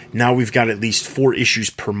 Now we've got at least 4 issues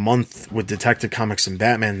per month with Detective Comics and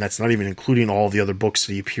Batman. That's not even including all the other books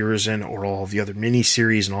that he appears in or all the other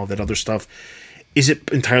miniseries and all that other stuff. Is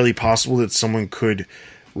it entirely possible that someone could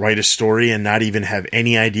write a story and not even have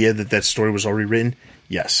any idea that story was already written?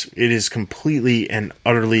 Yes, it is completely and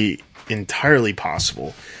utterly, entirely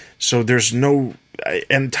possible. So there's no...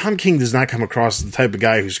 And Tom King does not come across as the type of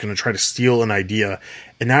guy who's going to try to steal an idea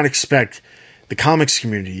and not expect the comics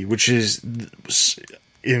community, which is...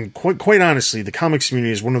 quite honestly, the comics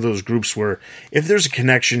community is one of those groups where if there's a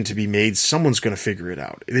connection to be made, someone's going to figure it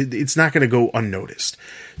out. It's not going to go unnoticed.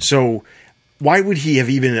 So why would he have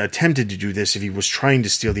even attempted to do this if he was trying to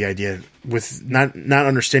steal the idea with not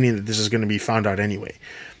understanding that this is going to be found out anyway?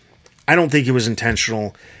 I don't think it was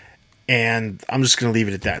intentional, and I'm just going to leave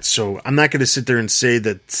it at that. So I'm not going to sit there and say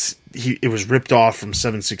that it was ripped off from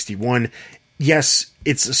 761. Yes,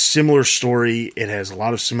 it's a similar story. It has a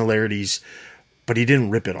lot of similarities, but he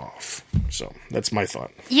didn't rip it off. So that's my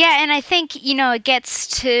thought. Yeah, and I think, it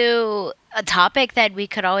gets to a topic that we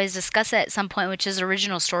could always discuss at some point, which is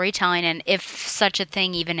original storytelling and if such a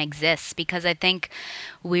thing even exists, because I think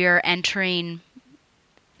we're entering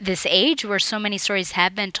this age where so many stories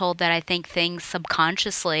have been told that I think things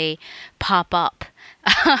subconsciously pop up,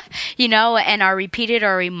 and are repeated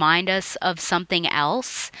or remind us of something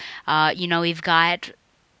else. We've got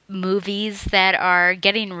movies that are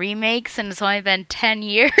getting remakes, and it's only been 10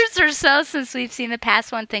 years or so since we've seen the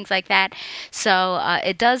past one, things like that. So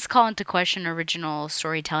it does call into question original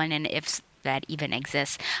storytelling and if that even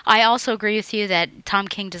exists. I also agree with you that Tom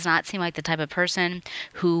King does not seem like the type of person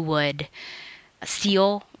who would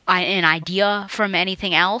steal an idea from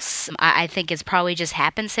anything else. I think it's probably just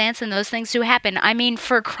happenstance, and those things do happen. I mean,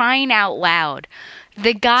 for crying out loud,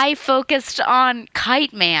 the guy focused on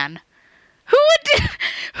Kite Man.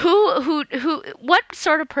 What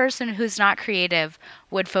sort of person who's not creative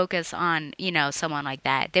would focus on, someone like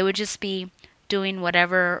that? They would just be doing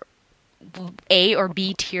whatever A or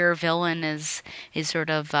B tier villain is sort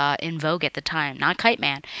of in vogue at the time, not Kite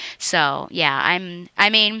Man. So, yeah,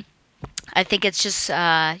 I think it's just,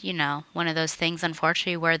 one of those things,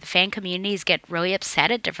 unfortunately, where the fan communities get really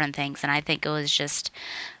upset at different things, and I think it was just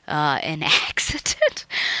an accident.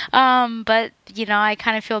 But, I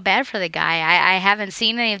kind of feel bad for the guy. I haven't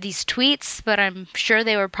seen any of these tweets, but I'm sure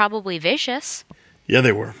they were probably vicious. Yeah,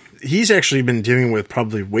 they were. He's actually been dealing with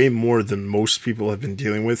probably way more than most people have been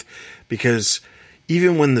dealing with, because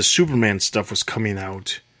even when the Superman stuff was coming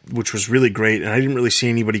out, which was really great, and I didn't really see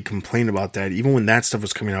anybody complain about that. Even when that stuff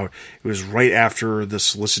was coming out, it was right after the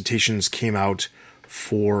solicitations came out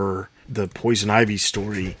for the Poison Ivy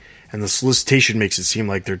story, and the solicitation makes it seem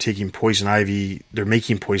like they're making Poison Ivy,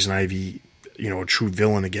 a true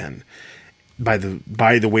villain again, by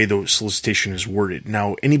the way the solicitation is worded.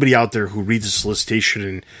 Now, anybody out there who reads the solicitation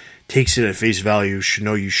and takes it at face value should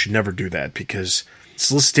know you should never do that, because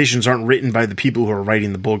solicitations aren't written by the people who are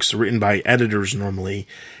writing the books. They're written by editors normally,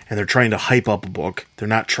 and they're trying to hype up a book. They're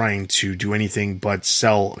not trying to do anything but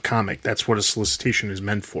sell a comic. That's what a solicitation is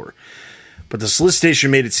meant for. But the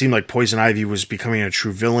solicitation made it seem like Poison Ivy was becoming a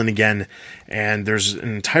true villain again, and there's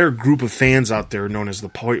an entire group of fans out there known as the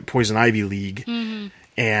Poison Ivy League,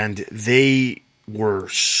 and they were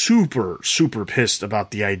super, super pissed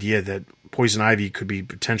about the idea that Poison Ivy could be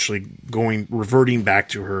potentially reverting back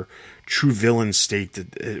to her true villain state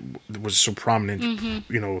that was so prominent,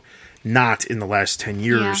 not in the last 10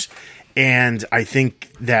 years. Yeah. And I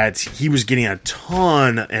think that he was getting a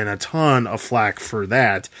ton of flack for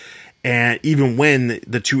that. And even when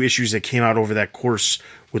the 2 issues that came out over that course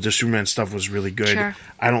with the Superman stuff was really good, sure,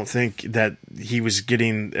 I don't think that he was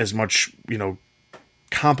getting as much,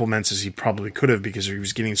 compliments as he probably could have, because he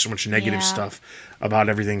was getting so much negative stuff about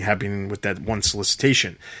everything happening with that one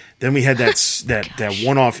solicitation. Then we had that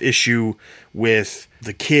one-off issue with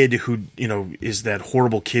the kid who, is that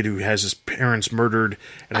horrible kid who has his parents murdered.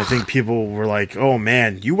 And I think people were like, oh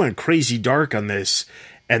man, you went crazy dark on this.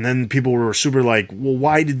 And then people were super like, well,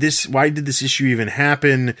 why did this issue even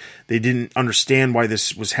happen? They didn't understand why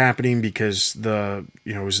this was happening, because it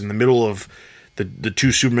was in the middle of the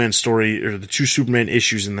two Superman story, or the two Superman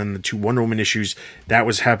issues, and then the two Wonder Woman issues. That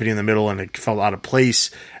was happening in the middle, and it felt out of place.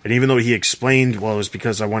 And even though he explained, well, it was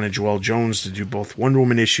because I wanted Joelle Jones to do both Wonder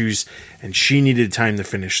Woman issues, and she needed time to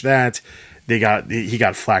finish that, he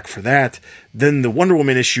got flack for that. Then the Wonder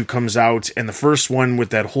Woman issue comes out, and the first one with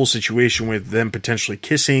that whole situation with them potentially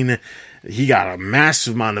kissing, he got a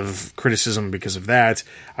massive amount of criticism because of that.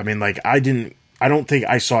 I mean, like, I don't think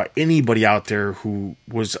I saw anybody out there who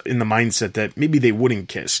was in the mindset that maybe they wouldn't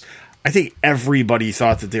kiss. I think everybody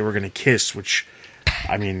thought that they were going to kiss, which,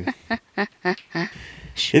 I mean,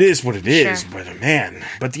 it is what it is, but man.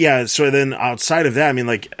 But yeah, so then outside of that, I mean,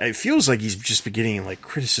 like, it feels like he's just been getting like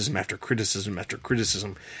criticism after criticism after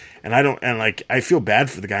criticism. And I feel bad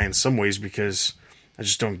for the guy in some ways, because I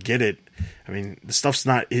just don't get it. I mean, his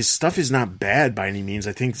stuff is not bad by any means.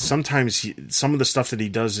 I think sometimes some of the stuff that he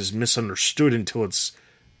does is misunderstood until it's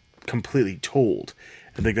completely told.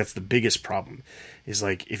 I think that's the biggest problem, is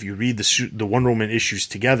like, if you read the Wonder Woman issues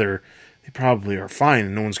together, they probably are fine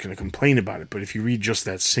and no one's going to complain about it. But if you read just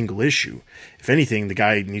that single issue, if anything, the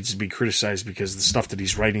guy needs to be criticized because the stuff that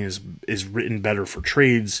he's writing is written better for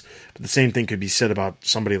trades. But the same thing could be said about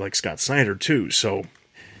somebody like Scott Snyder too. So,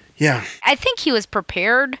 yeah. I think he was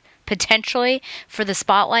prepared potentially for the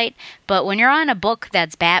spotlight, but when you're on a book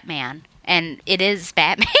that's Batman, and it is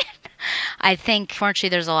Batman, I think, fortunately,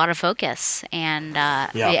 there's a lot of focus, and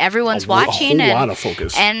everyone's watching. A lot of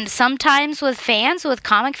focus. And sometimes with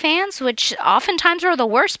comic fans, which oftentimes are the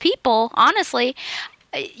worst people, honestly,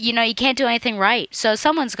 you can't do anything right. So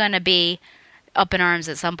someone's going to be up in arms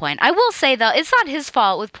at some point. I will say, though, it's not his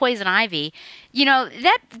fault with Poison Ivy.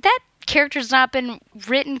 That character's not been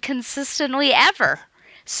written consistently ever.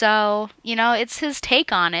 So, it's his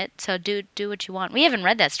take on it. So do what you want. We haven't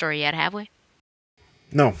read that story yet, have we?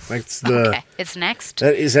 No, that's okay. It's next.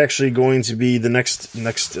 That is actually going to be the next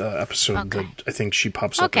episode that I think she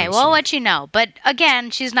pops up. Okay, well, I'll let you know. But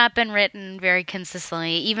again, she's not been written very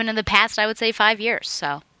consistently, even in the past, I would say 5 years.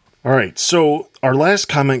 So. All right, so our last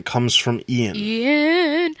comment comes from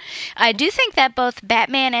Ian. I do think that both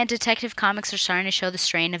Batman and Detective Comics are starting to show the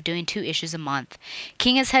strain of doing 2 issues a month.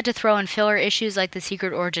 King has had to throw in filler issues like The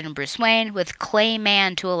Secret Origin of Bruce Wayne, with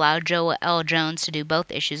Clayman to allow Joelle Jones to do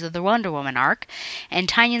both issues of the Wonder Woman arc, and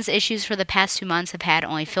Tynion's issues for the past 2 months have had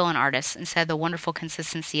only fill-in artists instead of the wonderful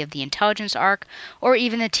consistency of the Intelligence arc, or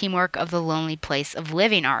even the teamwork of the Lonely Place of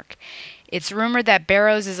Living arc. It's rumored that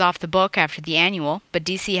Barrows is off the book after the annual, but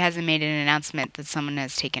DC hasn't made an announcement that someone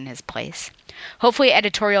has taken his place. Hopefully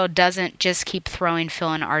editorial doesn't just keep throwing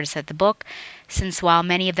fill-in artists at the book, since while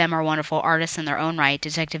many of them are wonderful artists in their own right,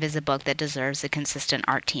 Detective is a book that deserves a consistent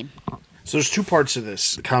art team. So there's 2 parts to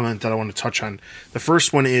this comment that I want to touch on. The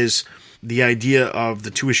first one is the idea of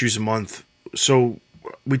the 2 issues a month. So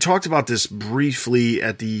we talked about this briefly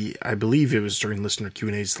at I believe it was during listener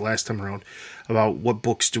Q&As the last time around, about what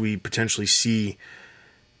books do we potentially see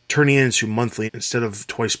turning into monthly instead of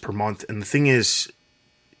twice per month. And the thing is,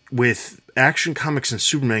 with Action Comics and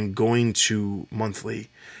Superman going to monthly,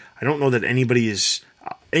 I don't know that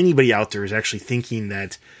anybody out there is actually thinking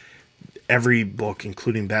that every book,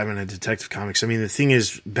 including Batman and Detective Comics. I mean, the thing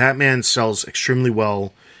is, Batman sells extremely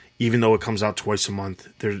well, even though it comes out twice a month.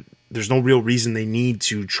 There's no real reason they need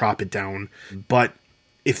to chop it down. But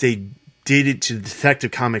if they did it to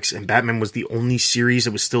Detective Comics and Batman was the only series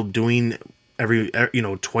that was still doing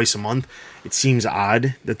twice a month, it seems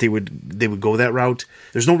odd that they would go that route.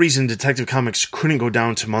 There's no reason Detective Comics couldn't go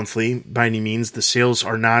down to monthly by any means. The sales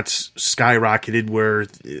are not skyrocketed where,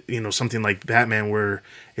 something like Batman, where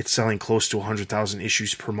it's selling close to 100,000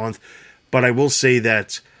 issues per month. But I will say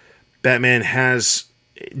that Batman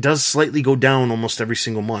does slightly go down almost every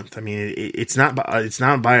single month. I mean, it's not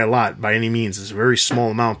by a lot by any means. It's a very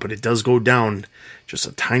small amount, but it does go down just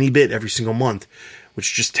a tiny bit every single month,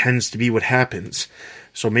 which just tends to be what happens.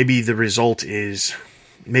 So maybe the result is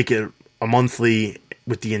make it a monthly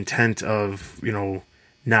with the intent of,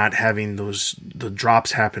 not having the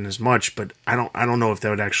drops happen as much, but I don't know if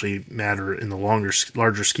that would actually matter in the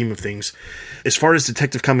larger scheme of things. As far as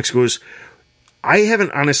Detective Comics goes, I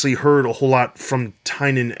haven't honestly heard a whole lot from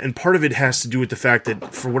Tynion, and part of it has to do with the fact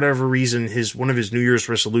that for whatever reason, one of his New Year's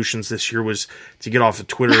resolutions this year was to get off of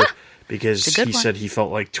Twitter because he said he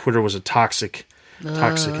felt like Twitter was a toxic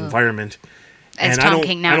toxic environment. As And Tom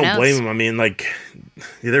King now I don't knows. blame him. I mean, like,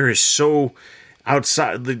 there is so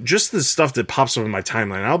outside, just the stuff that pops up in my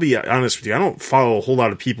timeline. I'll be honest with you, I don't follow a whole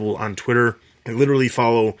lot of people on Twitter. I literally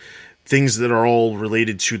follow things that are all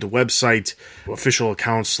related to the website, official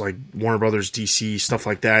accounts like Warner Brothers DC, stuff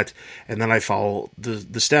like that. And then I follow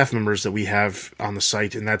the staff members that we have on the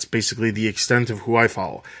site, and that's basically the extent of who I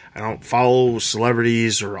follow. I don't follow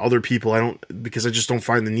celebrities or other people. Because I just don't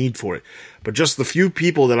find the need for it. But just the few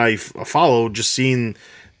people that I follow, just having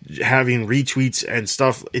retweets and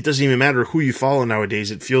stuff, it doesn't even matter who you follow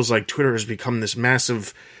nowadays. It feels like Twitter has become this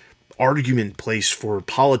massive argument place for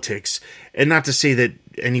politics. And not to say that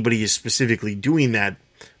anybody is specifically doing that,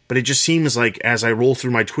 but it just seems like as I roll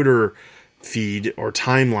through my Twitter feed or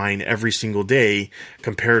timeline every single day,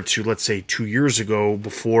 compared to, let's say, 2 years ago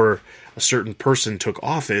before a certain person took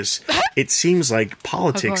office, it seems like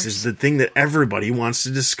politics is the thing that everybody wants to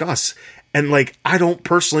discuss. And like, I don't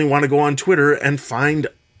personally want to go on Twitter and find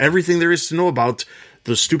everything there is to know about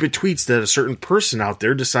the stupid tweets that a certain person out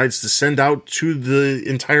there decides to send out to the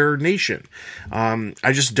entire nation.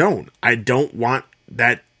 I just don't. I don't want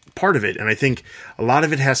that part of it. And I think a lot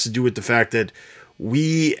of it has to do with the fact that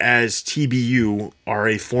we as TBU are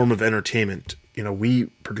a form of entertainment. You know, we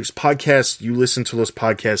produce podcasts. You listen to those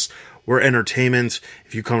podcasts. We're entertainment.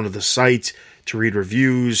 If you come to the site to read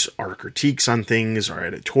reviews, our critiques on things, our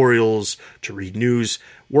editorials, to read news,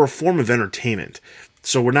 we're a form of entertainment.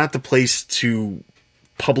 So we're not the place to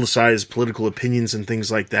publicize political opinions and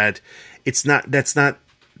things like that. That's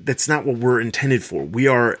not what we're intended for. We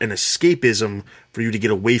are an escapism for you to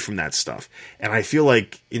get away from that stuff. And I feel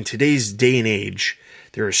like in today's day and age,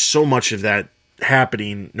 there is so much of that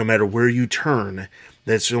happening no matter where you turn,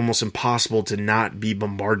 that it's almost impossible to not be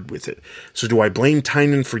bombarded with it. So do I blame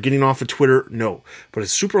Tynan for getting off of Twitter? No. But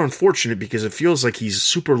it's super unfortunate because it feels like he's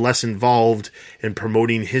super less involved in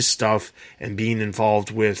promoting his stuff and being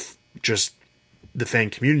involved with just the fan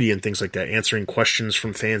community and things like that, answering questions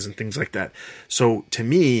from fans and things like that. So to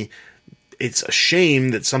me, it's a shame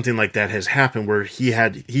that something like that has happened where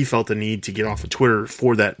he felt the need to get off of Twitter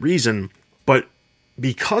for that reason. But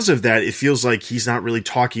because of that, it feels like he's not really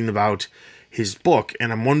talking about his book.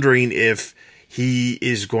 And I'm wondering if he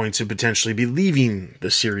is going to potentially be leaving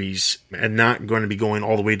the series and not going to be going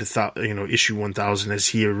all the way to issue 1000 as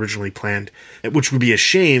he originally planned, which would be a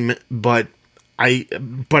shame, but I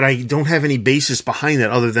don't have any basis behind that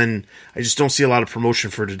other than I just don't see a lot of promotion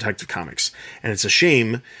for Detective Comics. And it's a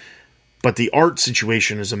shame, but the art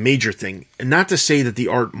situation is a major thing. And not to say that the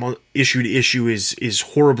art issue to issue is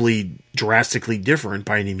horribly, drastically different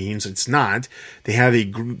by any means. It's not. They have a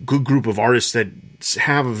good group of artists that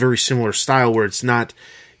have a very similar style where it's not,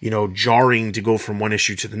 jarring to go from one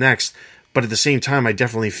issue to the next. But at the same time, I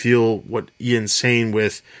definitely feel what Ian's saying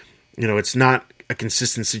with, it's not a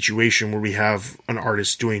consistent situation where we have an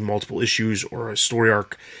artist doing multiple issues or a story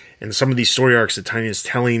arc. And some of these story arcs that Tynan is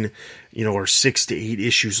telling, are 6 to 8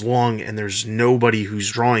 issues long, and there's nobody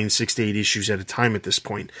who's drawing 6 to 8 issues at a time at this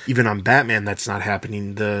point. Even on Batman, that's not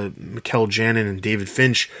happening. The Mikel Janin and David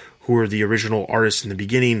Finch, who are the original artists in the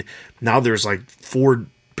beginning, now there's like 4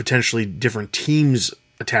 potentially different teams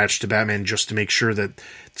attached to Batman just to make sure that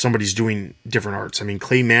somebody's doing different arts. I mean,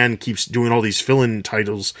 Clay Mann keeps doing all these fill-in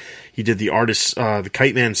titles. He did the artist, the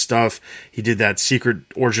Kite Man stuff. He did that Secret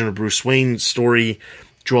Origin of Bruce Wayne story.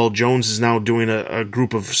 Joel Jones is now doing a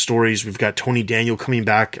group of stories. We've got Tony Daniel coming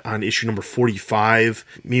back on issue number 45.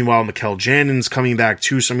 Meanwhile, Mikel Janin's coming back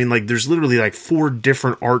too. So, I mean, there's literally 4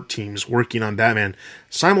 different art teams working on Batman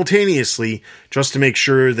simultaneously just to make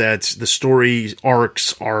sure that the story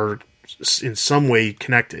arcs are in some way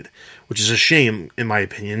connected, which is a shame in my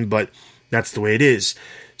opinion, but that's the way it is.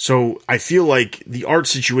 So I feel like the art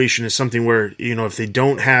situation is something where, if they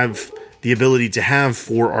don't have the ability to have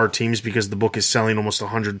 4 art teams because the book is selling almost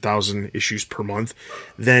 100,000 issues per month,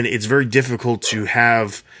 then it's very difficult to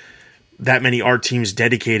have that many art teams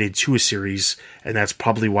dedicated to a series, and that's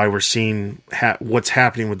probably why we're seeing what's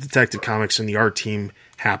happening with Detective Comics and the art team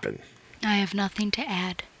happen. I have nothing to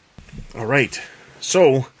add. All right.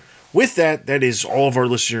 So with that is all of our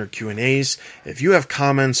listener Q&As. If you have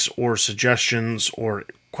comments or suggestions or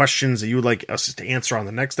questions that you would like us to answer on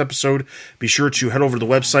the next episode, be sure to head over to the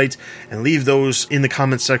website and leave those in the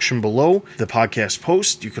comment section below the podcast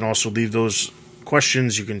post. You can also leave those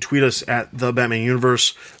questions. You can tweet us at The Batman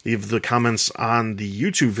Universe. Leave the comments on the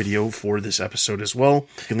YouTube video for this episode as well.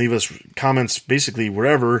 You can leave us comments basically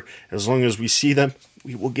wherever, as long as we see them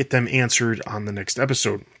we will get them answered on the next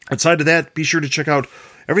episode. Outside of that, be sure to check out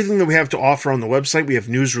everything that we have to offer on the website. We have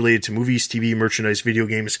news related to movies, TV, merchandise, video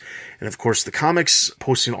games, and of course the comics,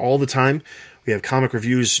 posting all the time. We have comic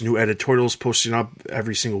reviews, new editorials posting up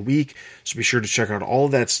every single week, so be sure to check out all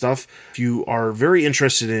of that stuff. If you are very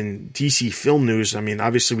interested in DC film news, I mean,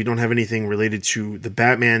 obviously we don't have anything related to the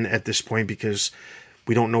Batman at this point because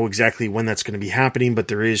we don't know exactly when that's going to be happening, but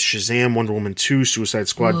there is Shazam, Wonder Woman 2, Suicide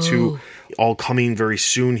Squad 2, all coming very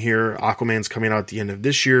soon here. Aquaman's coming out at the end of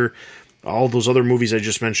this year. All those other movies I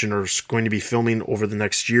just mentioned are going to be filming over the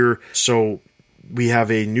next year, so we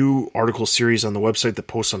have a new article series on the website that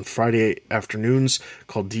posts on Friday afternoons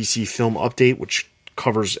called DC Film Update, which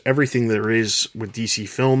covers everything there is with DC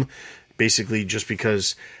Film, basically just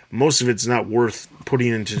because most of it's not worth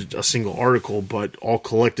putting into a single article, but all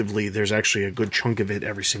collectively there's actually a good chunk of it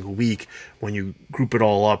every single week when you group it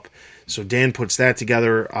all up. So Dan puts that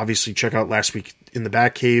together. Obviously check out Last Week in the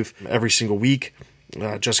Batcave every single week.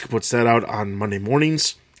 Jessica puts that out on Monday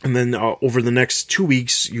mornings. And then over the next 2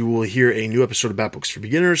 weeks, you will hear a new episode of Bat Books for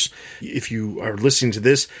Beginners. If you are listening to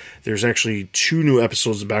this, there's actually 2 new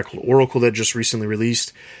episodes of Batgirl Oracle that just recently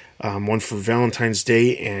released. One for Valentine's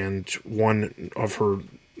Day and one of her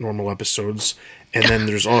normal episodes. And then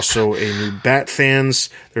there's also a new Bat Fans.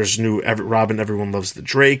 There's new Robin, Everyone Loves the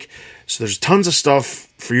Drake. So there's tons of stuff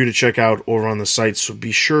for you to check out over on the site, so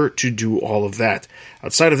be sure to do all of that.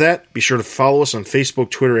 Outside of that, be sure to follow us on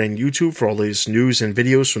Facebook, Twitter, and YouTube for all the latest news and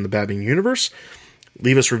videos from the Batman universe.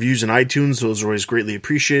 Leave us reviews on iTunes. Those are always greatly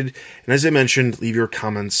appreciated. And as I mentioned, leave your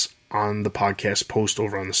comments on the podcast post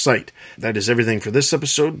over on the site. That is everything for this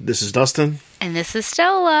episode. This is Dustin. And this is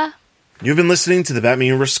Stella. You've been listening to the Batman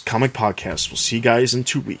Universe Comic Podcast. We'll see you guys in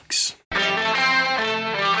 2 weeks.